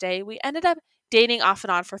the next day. We ended up dating off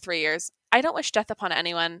and on for 3 years. I don't wish death upon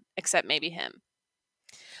anyone except maybe him.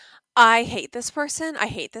 I hate this person. I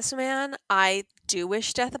hate this man. I do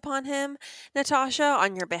wish death upon him, Natasha,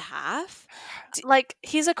 on your behalf. Like,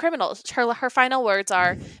 he's a criminal. Her final words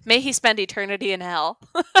are, "May he spend eternity in hell."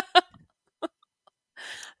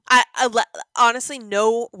 Honestly,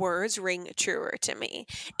 no words ring truer to me.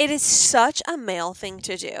 It is such a male thing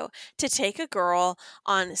to do, to take a girl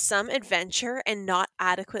on some adventure and not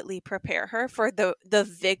adequately prepare her for the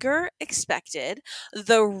vigor expected,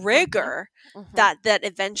 the rigor that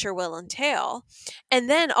adventure will entail, and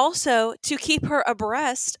then also to keep her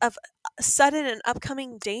abreast of sudden and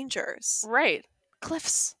upcoming dangers. Right.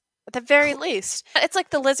 Cliffs, at the very least. It's like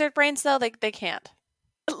the lizard brains, though, they can't.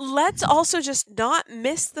 Let's also just not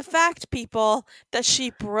miss the fact, people, that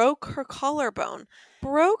she broke her collarbone.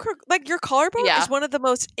 Your collarbone is one of the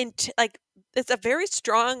most, it's a very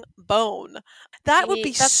strong bone. That would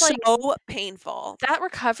be so painful. That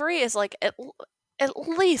recovery is like at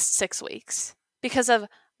least 6 weeks because of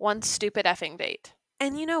one stupid effing date.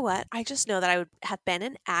 And you know what? I just know that I would have been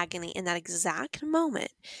in agony in that exact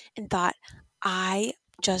moment and thought, I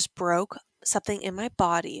just broke something in my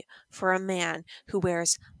body for a man who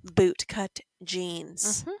wears bootcut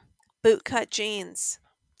jeans. Bootcut jeans.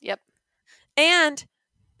 Yep. And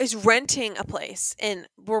is renting a place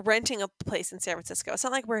we're renting a place in San Francisco. It's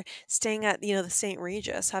not like we're staying at, the St.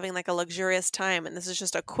 Regis having like a luxurious time and this is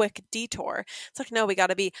just a quick detour. It's like, no, we got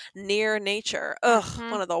to be near nature.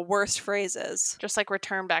 Ugh, one of the worst phrases. Just like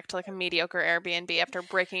return back to like a mediocre Airbnb after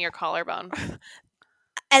breaking your collarbone.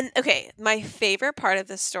 And okay, my favorite part of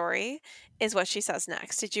this story is what she says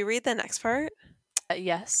next. Did you read the next part?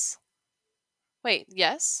 Yes. Wait,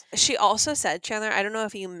 yes? She also said, Chandler, I don't know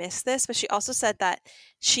if you missed this, but she also said that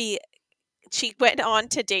she went on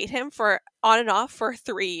to date him on and off for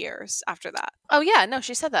 3 years after that. Oh yeah, no,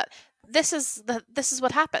 she said that. This is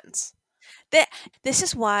what happens. This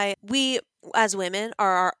is why we as women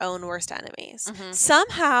are our own worst enemies.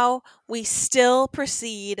 Somehow we still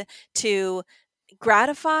proceed to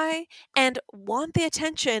gratify and want the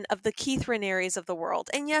attention of the Keith Ranieris of the world.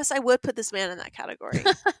 And yes, I would put this man in that category.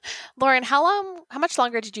 Lauren, how much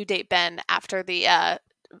longer did you date Ben after the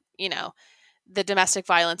the domestic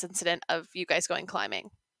violence incident of you guys going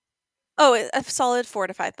climbing? Oh, a solid 4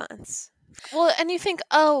 to 5 months. Well, and you think,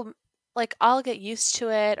 like I'll get used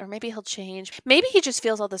to it, or maybe he'll change. Maybe he just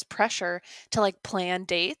feels all this pressure to like plan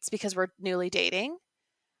dates because we're newly dating.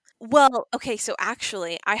 Well, okay, so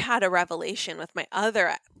actually, I had a revelation with my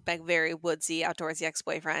other like very woodsy, outdoorsy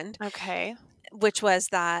ex-boyfriend. Okay. Which was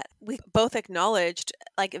that we both acknowledged,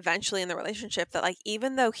 like eventually in the relationship, that like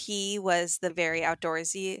even though he was the very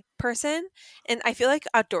outdoorsy person, and I feel like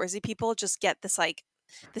outdoorsy people just get this like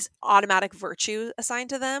this automatic virtue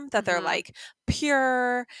assigned to them that they're like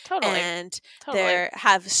pure and they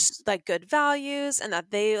have like good values and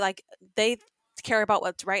that they care about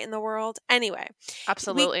what's right in the world. Anyway,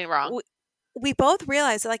 absolutely wrong. We both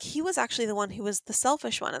realized that like he was actually the one who was the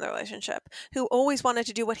selfish one in the relationship, who always wanted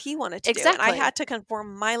to do what he wanted to do, and I had to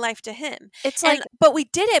conform my life to him. But we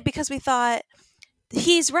did it because we thought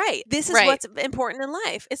he's right. This is what's important in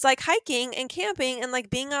life. It's like hiking and camping and like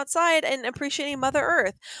being outside and appreciating Mother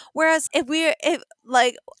Earth. Whereas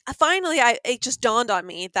finally it just dawned on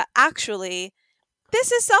me that actually this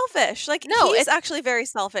is selfish. Like, no, he's actually very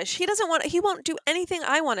selfish. He won't do anything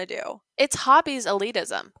I want to do. It's hobbies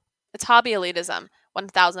elitism. It's hobby elitism.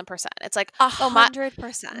 1000%. It's like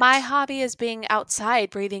 100%. My hobby is being outside,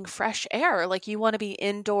 breathing fresh air. Like, you want to be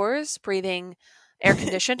indoors, breathing air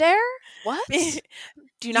conditioned air? What?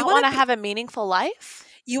 Do you not want to have a meaningful life?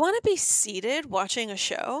 You want to be seated watching a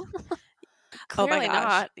show? Clearly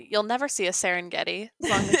not. You'll never see a Serengeti as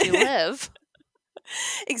long as you live.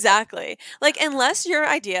 Exactly. Like, unless your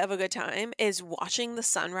idea of a good time is watching the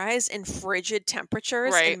sunrise in frigid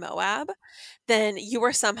temperatures in Moab, then you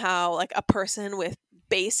are somehow like a person with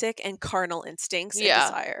basic and carnal instincts and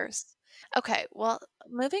desires. Okay, well,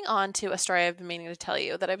 moving on to a story I've been meaning to tell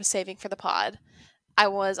you that I was saving for the pod. I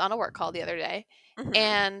was on a work call the other day,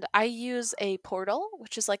 and I use a portal,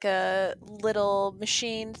 which is like a little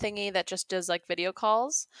machine thingy that just does like video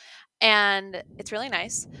calls, and it's really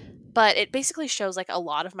nice. but it basically shows like a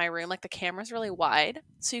lot of my room. Like the camera's really wide,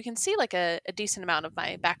 so you can see like a decent amount of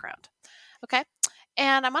my background. Okay.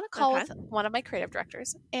 And I'm on a call with one of my creative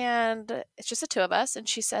directors, and it's just the two of us. And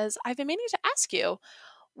she says, I've been meaning to ask you,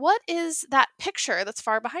 what is that picture that's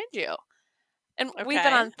far behind you? And we've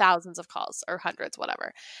been on thousands of calls, or hundreds,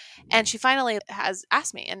 whatever. And she finally has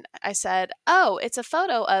asked me, and I said, oh, it's a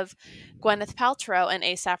photo of Gwyneth Paltrow and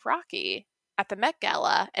A$AP Rocky at the Met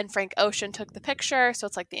Gala, and Frank Ocean took the picture. So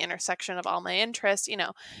it's like the intersection of all my interests,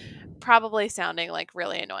 probably sounding like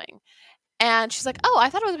really annoying. And she's like, oh, I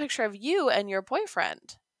thought it was a picture of you and your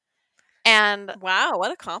boyfriend. And wow,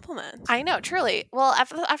 what a compliment. I know, truly. Well,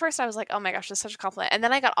 at first I was like, oh my gosh, that's such a compliment. And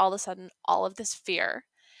then I got all of a sudden all of this fear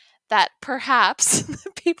that perhaps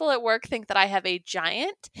people at work think that I have a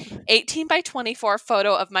giant 18 by 24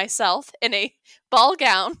 photo of myself in a ball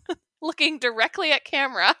gown looking directly at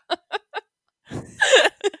camera.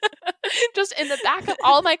 Just in the back of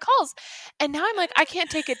all my calls. And now I'm like, I can't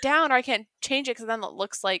take it down, or I can't change it because then it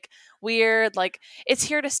looks like weird. Like it's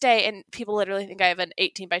here to stay. And people literally think I have an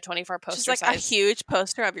 18 by 24 poster just like size. A huge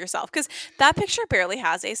poster of yourself. Because that picture barely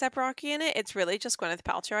has A$AP Rocky in it. It's really just Gwyneth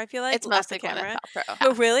Paltrow, I feel like. It's mostly Gwyneth Paltrow.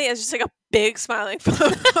 But really, it's just like a big smiling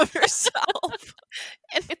photo of yourself.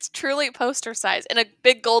 And it's truly poster size in a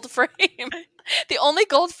big gold frame. The only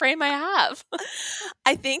gold frame I have.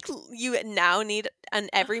 I think you now need, on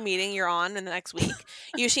every meeting you're on in the next week,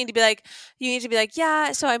 you need to be like,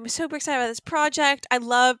 yeah, so I'm super excited about this project. I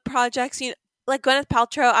love projects. Like Gwyneth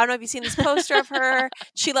Paltrow, I don't know if you've seen this poster of her.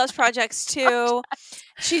 She loves projects too.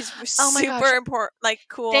 She's super important, like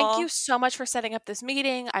cool. Thank you so much for setting up this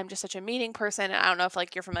meeting. I'm just such a meeting person. And I don't know if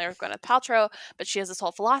like you're familiar with Gwyneth Paltrow, but she has this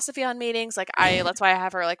whole philosophy on meetings. Like that's why I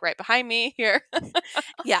have her like right behind me here.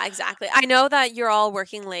 Yeah, exactly. I know that you're all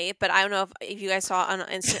working late, but I don't know if you guys saw on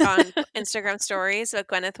Instagram stories, but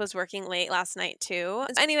Gwyneth was working late last night too.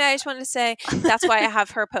 Anyway, I just wanted to say that's why I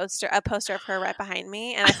have a poster of her right behind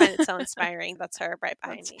me, and I find it so inspiring. That's her right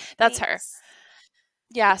behind me. That's her.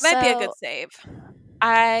 Yeah, might be a good save.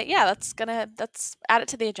 Let's add it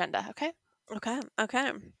to the agenda. Okay.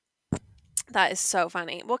 That is so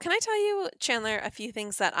funny. Well, can I tell you, Chandler, a few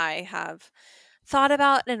things that I have thought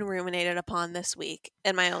about and ruminated upon this week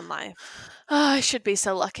in my own life? Oh, I should be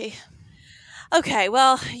so lucky. Okay,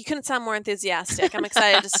 well, you couldn't sound more enthusiastic. I'm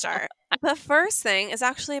excited to start. The first thing is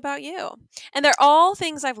actually about you. And they're all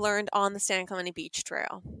things I've learned on the San Clemente Beach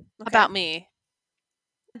Trail. Okay? About me.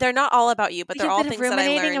 They're not all about you, but they're all things that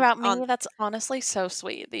I learned about me. That's honestly so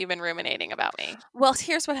sweet that you've been ruminating about me. Well,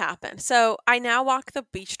 here's what happened. So I now walk the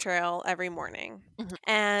beach trail every morning. Mm-hmm.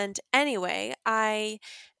 And anyway, I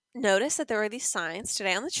noticed that there were these signs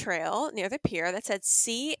today on the trail near the pier that said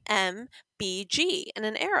CMBG and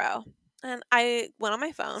an arrow. And I went on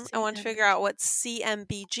my phone. I wanted to figure out what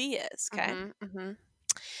CMBG is. Okay. Mm-hmm, mm-hmm.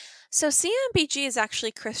 So CMBG is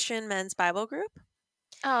actually Christian Men's Bible Group.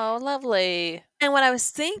 Oh, lovely. And what I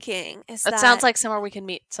was thinking is that sounds like somewhere we can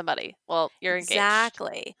meet somebody. Well, you're engaged.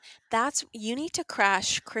 Exactly. You need to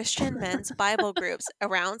crash Christian men's Bible groups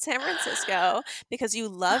around San Francisco because you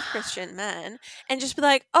love Christian men, and just be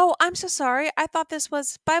like, oh, I'm so sorry. I thought this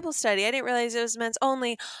was Bible study. I didn't realize it was men's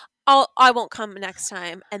only. I won't come next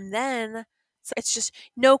time. And then it's just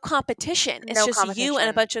no competition. It's just you and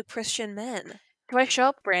a bunch of Christian men. Do I show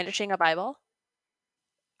up brandishing a Bible?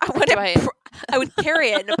 I would carry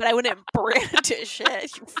it, but I wouldn't brandish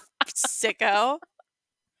it, you sicko.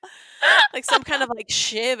 Like some kind of like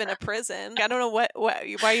shiv in a prison. I don't know why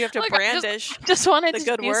you have to brandish just wanted the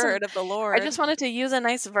good word of the Lord. I just wanted to use a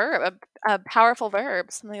nice verb, a powerful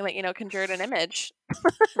verb, something like, conjured an image.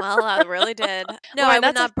 Well, I really did. No, I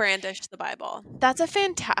would not brandish the Bible. That's a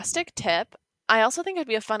fantastic tip. I also think it'd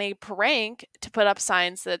be a funny prank to put up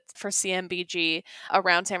signs for CMBG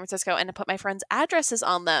around San Francisco and to put my friends' addresses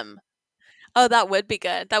on them. Oh, that would be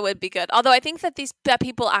good. Although I think that that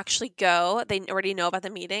people actually go, they already know about the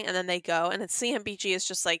meeting, and then they go, and CMBG is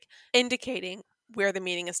just like indicating where the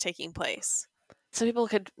meeting is taking place. So people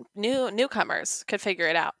newcomers could figure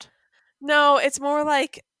it out. No, it's more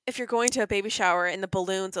like if you're going to a baby shower and the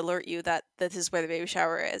balloons alert you that this is where the baby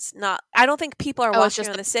shower is. I don't think people are watching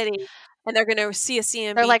in the city and they're going to see a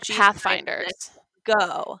CMBG. They're like pathfinders.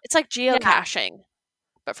 Go. It's like geocaching,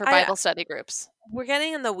 but for Bible study groups. We're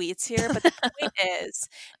getting in the weeds here, but the point is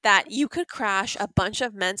that you could crash a bunch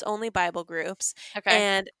of men's only Bible groups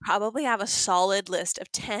and probably have a solid list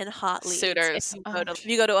of 10 hot leads suitors if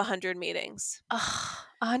you go to 100 meetings.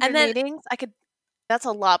 100 meetings? I could That's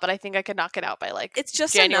a lot, but I think I could knock it out by like it's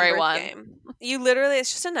just January a numbers 1. game. You literally,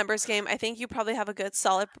 it's just a numbers game. I think you probably have a good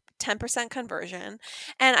solid 10% conversion.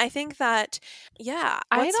 And I think that,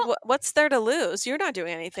 what's there to lose? You're not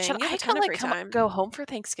doing anything. Should you have I a ton of free go home for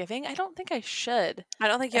Thanksgiving? I don't think I should. I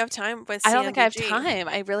don't think you have time with I don't think I have CMBG. time.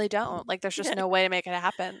 I really don't. Like, there's just no way to make it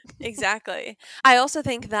happen. Exactly. I also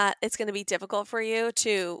think that it's going to be difficult for you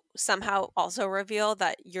to somehow also reveal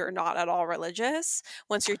that you're not at all religious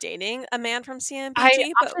once you're dating a man from CMBG.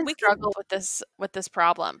 I But often we struggle with this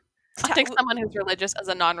problem. I think someone who's religious as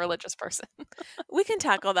a non-religious person. We can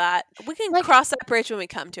tackle that. We can cross that bridge when we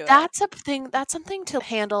come to it. That's something to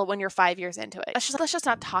handle when you're 5 years into it. Let's just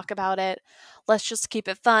not talk about it. Let's just keep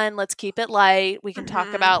it fun. Let's keep it light. We can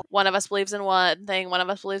talk about one of us believes in one thing, one of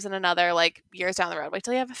us believes in another, like years down the road. Wait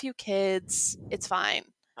till you have a few kids. It's fine.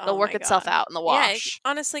 It'll work itself out in the wash. Yeah,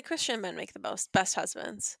 honestly, Christian men make the best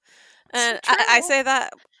husbands. And I say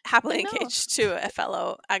that happily engaged to a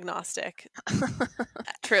fellow agnostic.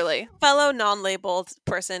 Truly. Fellow non-labeled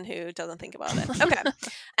person who doesn't think about it. Okay.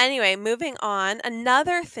 Anyway, moving on.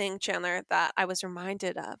 Another thing, Chandler, that I was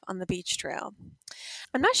reminded of on the beach trail.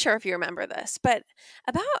 I'm not sure if you remember this, but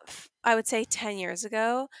about, I would say 10 years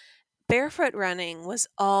ago, barefoot running was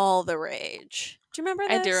all the rage. Do you remember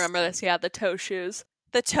this? I do remember this. Yeah, the toe shoes.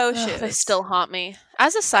 The toe shoes. They still haunt me.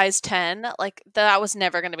 As a size 10, like that was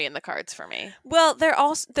never going to be in the cards for me. Well,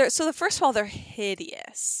 so first of all, they're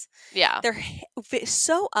hideous. Yeah. They're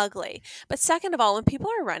so ugly. But second of all, when people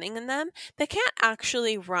are running in them, they can't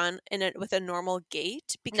actually run in it with a normal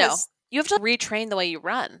gait because you have to retrain the way you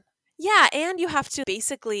run. Yeah, and you have to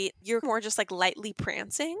basically, you're more just like lightly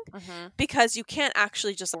prancing because you can't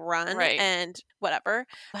actually just run and whatever,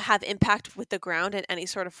 have impact with the ground in any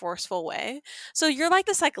sort of forceful way. So you're like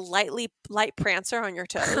this like light prancer on your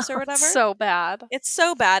toes or whatever. So bad. It's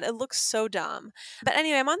so bad. It looks so dumb. But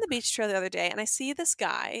anyway, I'm on the beach trail the other day and I see this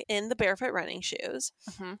guy in the barefoot running shoes.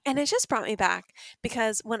 And it just brought me back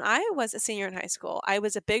because when I was a senior in high school, I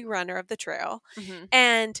was a big runner of the trail.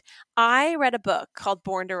 And I read a book called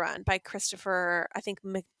Born to Run by Christopher, I think,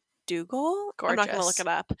 McDougall. Gorgeous. I'm not going to look it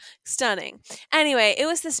up. Stunning. Anyway, it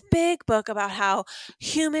was this big book about how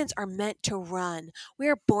humans are meant to run. We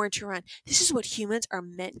are born to run. This is what humans are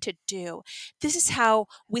meant to do. This is how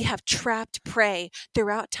we have trapped prey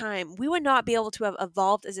throughout time. We would not be able to have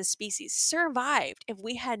evolved as a species, survived, if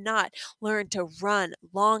we had not learned to run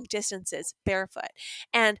long distances barefoot.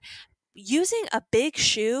 And using a big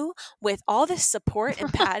shoe with all this support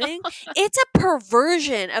and padding, it's a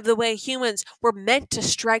perversion of the way humans were meant to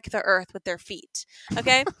strike the earth with their feet.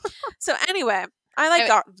 Okay? So anyway, I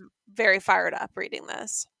got very fired up reading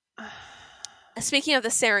this. Speaking of the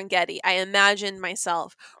Serengeti, I imagined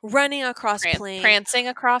myself running across plains. Prancing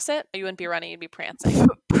across it? You wouldn't be running, you'd be prancing.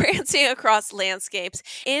 Prancing across landscapes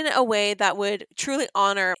in a way that would truly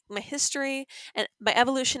honor my history and my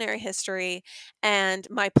evolutionary history and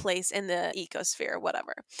my place in the ecosphere,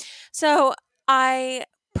 whatever. So I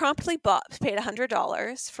promptly paid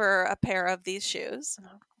 $100 for a pair of these shoes.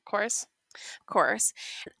 Of course.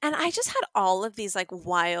 And I just had all of these like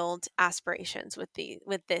wild aspirations with these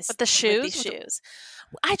shoes.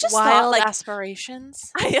 I just wild thought like aspirations.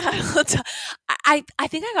 I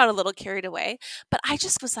think I got a little carried away, but I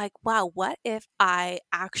just was like, wow, what if I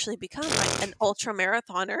actually become like an ultra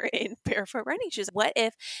marathoner in barefoot running shoes? What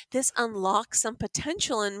if this unlocks some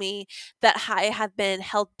potential in me that I have been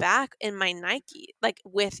held back in my Nike, Nikes.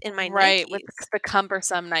 With the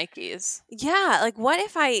cumbersome Nikes. Yeah, like what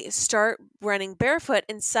if I start running barefoot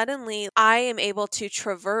and suddenly I am able to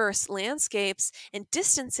traverse landscapes and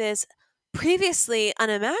distances previously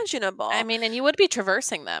unimaginable. I mean, and you would be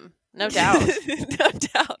traversing them. No doubt. No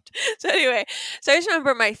doubt. So anyway, I just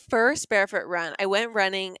remember my first barefoot run. I went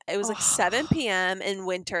running. It was like 7 p.m. in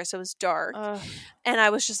winter, so it was dark. And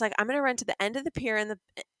I was just like, I'm going to run to the end of the pier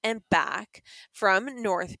and back from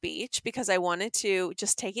North Beach because I wanted to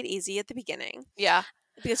just take it easy at the beginning. Yeah.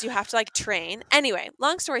 Because you have to like train. Anyway,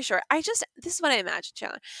 long story short, this is what I imagined,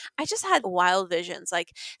 Chandler. I just had wild visions,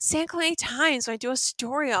 like San Clemente Times when I do a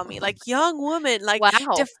story on me, like young woman, like wow.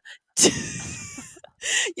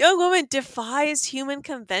 Young woman defies human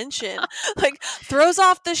convention, like throws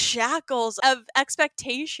off the shackles of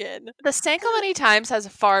expectation. The San Clemente Times has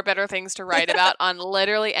far better things to write about on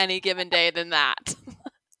literally any given day than that.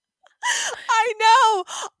 I know.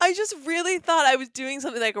 I just really thought I was doing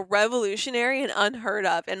something like revolutionary and unheard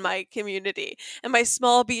of in my community, in my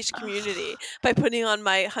small beach community, by putting on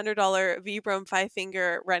my $100 Vibram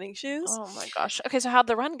 5-finger running shoes. Oh my gosh. Okay, so how'd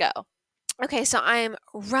the run go? Okay, so I'm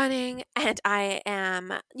running and I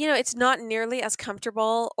am, it's not nearly as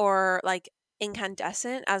comfortable or like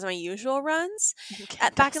incandescent as my usual runs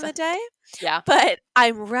back in the day. Yeah. But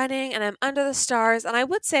I'm running and I'm under the stars, and I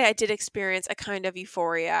would say I did experience a kind of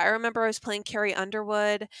euphoria. I remember I was playing Carrie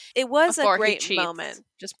Underwood. It was Before a great he cheats, moment.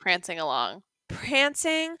 just prancing along.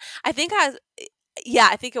 Prancing. I think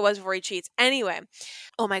it was before he cheats. Anyway,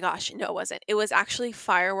 oh my gosh, no, it wasn't. It was actually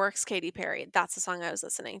Fireworks, Katy Perry. That's the song I was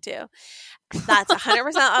listening to. That's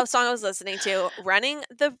 100% a song I was listening to. Running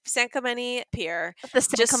the San Clemente Pier. The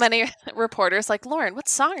San Clemente reporter's like, Lauren, what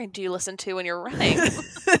song do you listen to when you're running?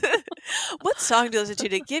 What song do you listen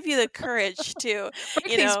to give you the courage to,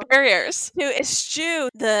 break these barriers, to eschew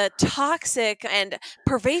the toxic and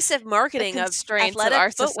pervasive marketing of athletic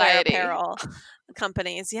our footwear society. apparel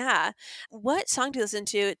companies? Yeah. What song do you listen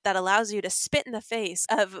to that allows you to spit in the face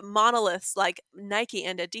of monoliths like Nike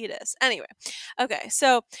and Adidas? Anyway, okay,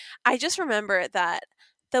 so I just remember that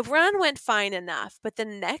the run went fine enough, but the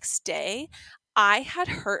next day I had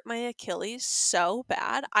hurt my Achilles so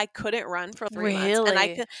bad I couldn't run for 3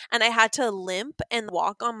 months, and I had to limp and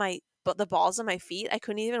walk on the balls of my feet. I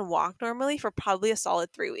couldn't even walk normally for probably a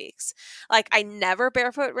solid 3 weeks. Like, I never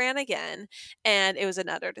barefoot ran again, and it was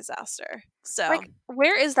another disaster. So, like,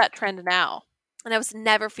 where is that trend now? And I was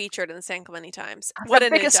never featured in the San Clemente Times. What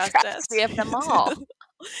an injustice! Of them all.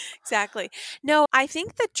 Exactly. No, I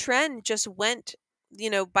think the trend just went,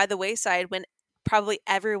 by the wayside when probably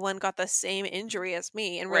everyone got the same injury as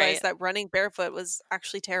me and realized that running barefoot was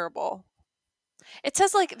actually terrible. It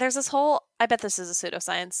says, like, there's this whole, I bet this is a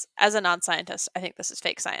pseudoscience. As a non-scientist, I think this is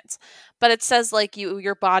fake science. But it says, like,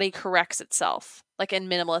 your body corrects itself, like in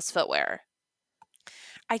minimalist footwear.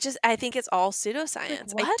 I think it's all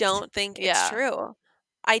pseudoscience. Like, I don't think it's true.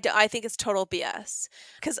 I think it's total BS.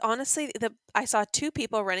 Because honestly, I saw 2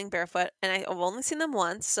 people running barefoot, and I've only seen them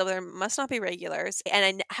once, so there must not be regulars.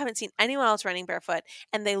 And I haven't seen anyone else running barefoot,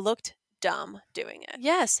 and they looked dumb doing it.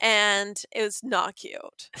 Yes. And it was not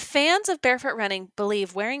cute. Fans of barefoot running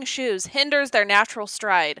believe wearing shoes hinders their natural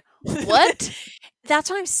stride. What?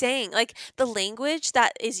 That's what I'm saying. Like, the language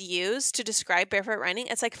that is used to describe barefoot running,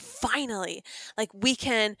 it's like, finally, like, we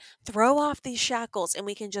can throw off these shackles and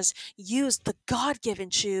we can just use the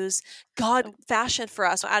God-given shoes God fashioned for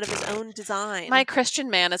us out of his own design. My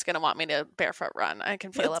Christian man is going to want me to barefoot run. I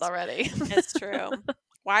can feel it already. It's true.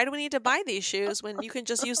 Why do we need to buy these shoes when you can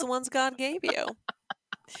just use the ones God gave you?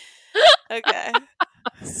 Okay.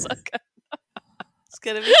 So good. It's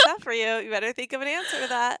going to be tough for you. You better think of an answer to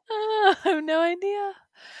that. I have no idea.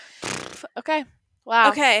 Okay.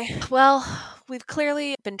 Wow. Okay. Well, we've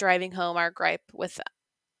clearly been driving home our gripe with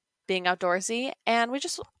being outdoorsy, and we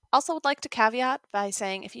just also would like to caveat by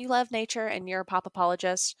saying if you love nature and you're a pop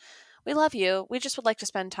apologist, we love you. We just would like to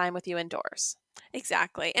spend time with you indoors.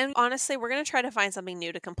 Exactly. And honestly, we're going to try to find something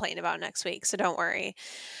new to complain about next week, so don't worry.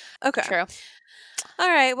 Okay. True. All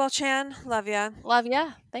right. Well, Chan, love ya. Love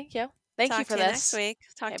ya. Thank you. Thank you for this. Next week.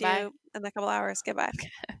 Talk to you in a couple hours. Goodbye.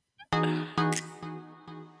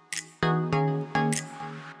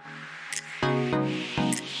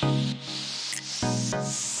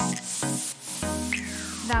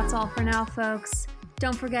 That's all for now, folks.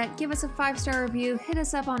 Don't forget, give us a 5-star review, hit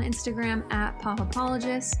us up on Instagram at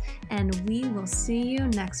PopApologists, and we will see you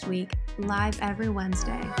next week, live every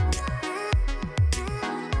Wednesday.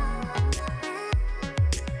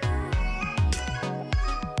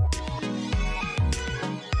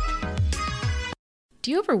 Do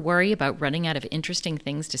you ever worry about running out of interesting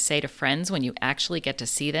things to say to friends when you actually get to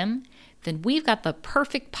see them? Then we've got the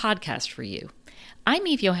perfect podcast for you. I'm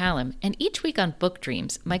Eve Yohalem, and each week on Book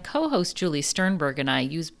Dreams, my co-host Julie Sternberg and I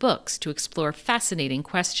use books to explore fascinating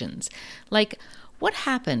questions, like what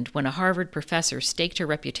happened when a Harvard professor staked her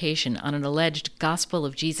reputation on an alleged Gospel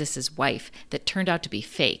of Jesus' wife that turned out to be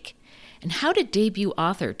fake? And how did debut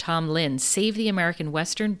author Tom Lynn save the American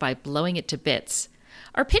Western by blowing it to bits?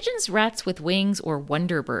 Are pigeons rats with wings or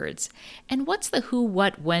wonder birds? And what's the who,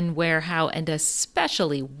 what, when, where, how, and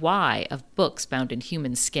especially why of books bound in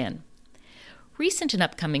human skin? Recent and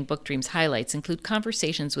upcoming Book Dreams highlights include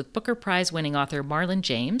conversations with Booker Prize-winning author Marlon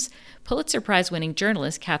James, Pulitzer Prize-winning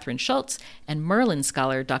journalist Catherine Schultz, and Merlin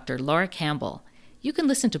scholar Dr. Laura Campbell. You can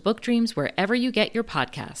listen to Book Dreams wherever you get your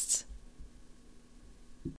podcasts.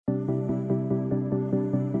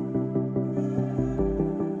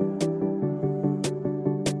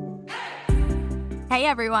 Hey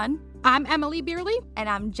everyone, I'm Emily Beerley. And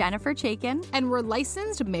I'm Jennifer Chaikin. And we're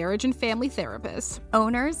licensed marriage and family therapists,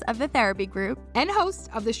 owners of the Therapy Group, and hosts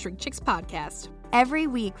of the Shrink Chicks podcast. Every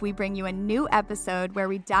week we bring you a new episode where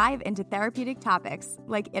we dive into therapeutic topics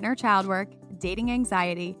like inner child work, dating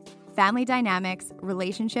anxiety, family dynamics,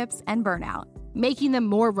 relationships, and burnout. Making them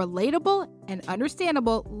more relatable and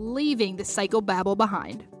understandable, leaving the psychobabble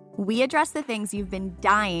behind. We address the things you've been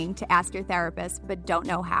dying to ask your therapist but don't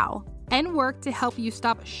know how. And work to help you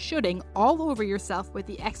stop shooting all over yourself with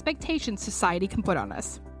the expectations society can put on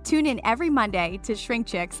us. Tune in every Monday to Shrink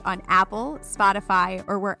Chicks on Apple, Spotify,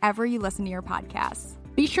 or wherever you listen to your podcasts.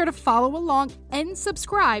 Be sure to follow along and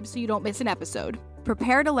subscribe so you don't miss an episode.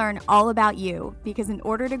 Prepare to learn all about you, because in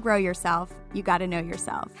order to grow yourself, you got to know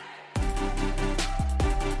yourself.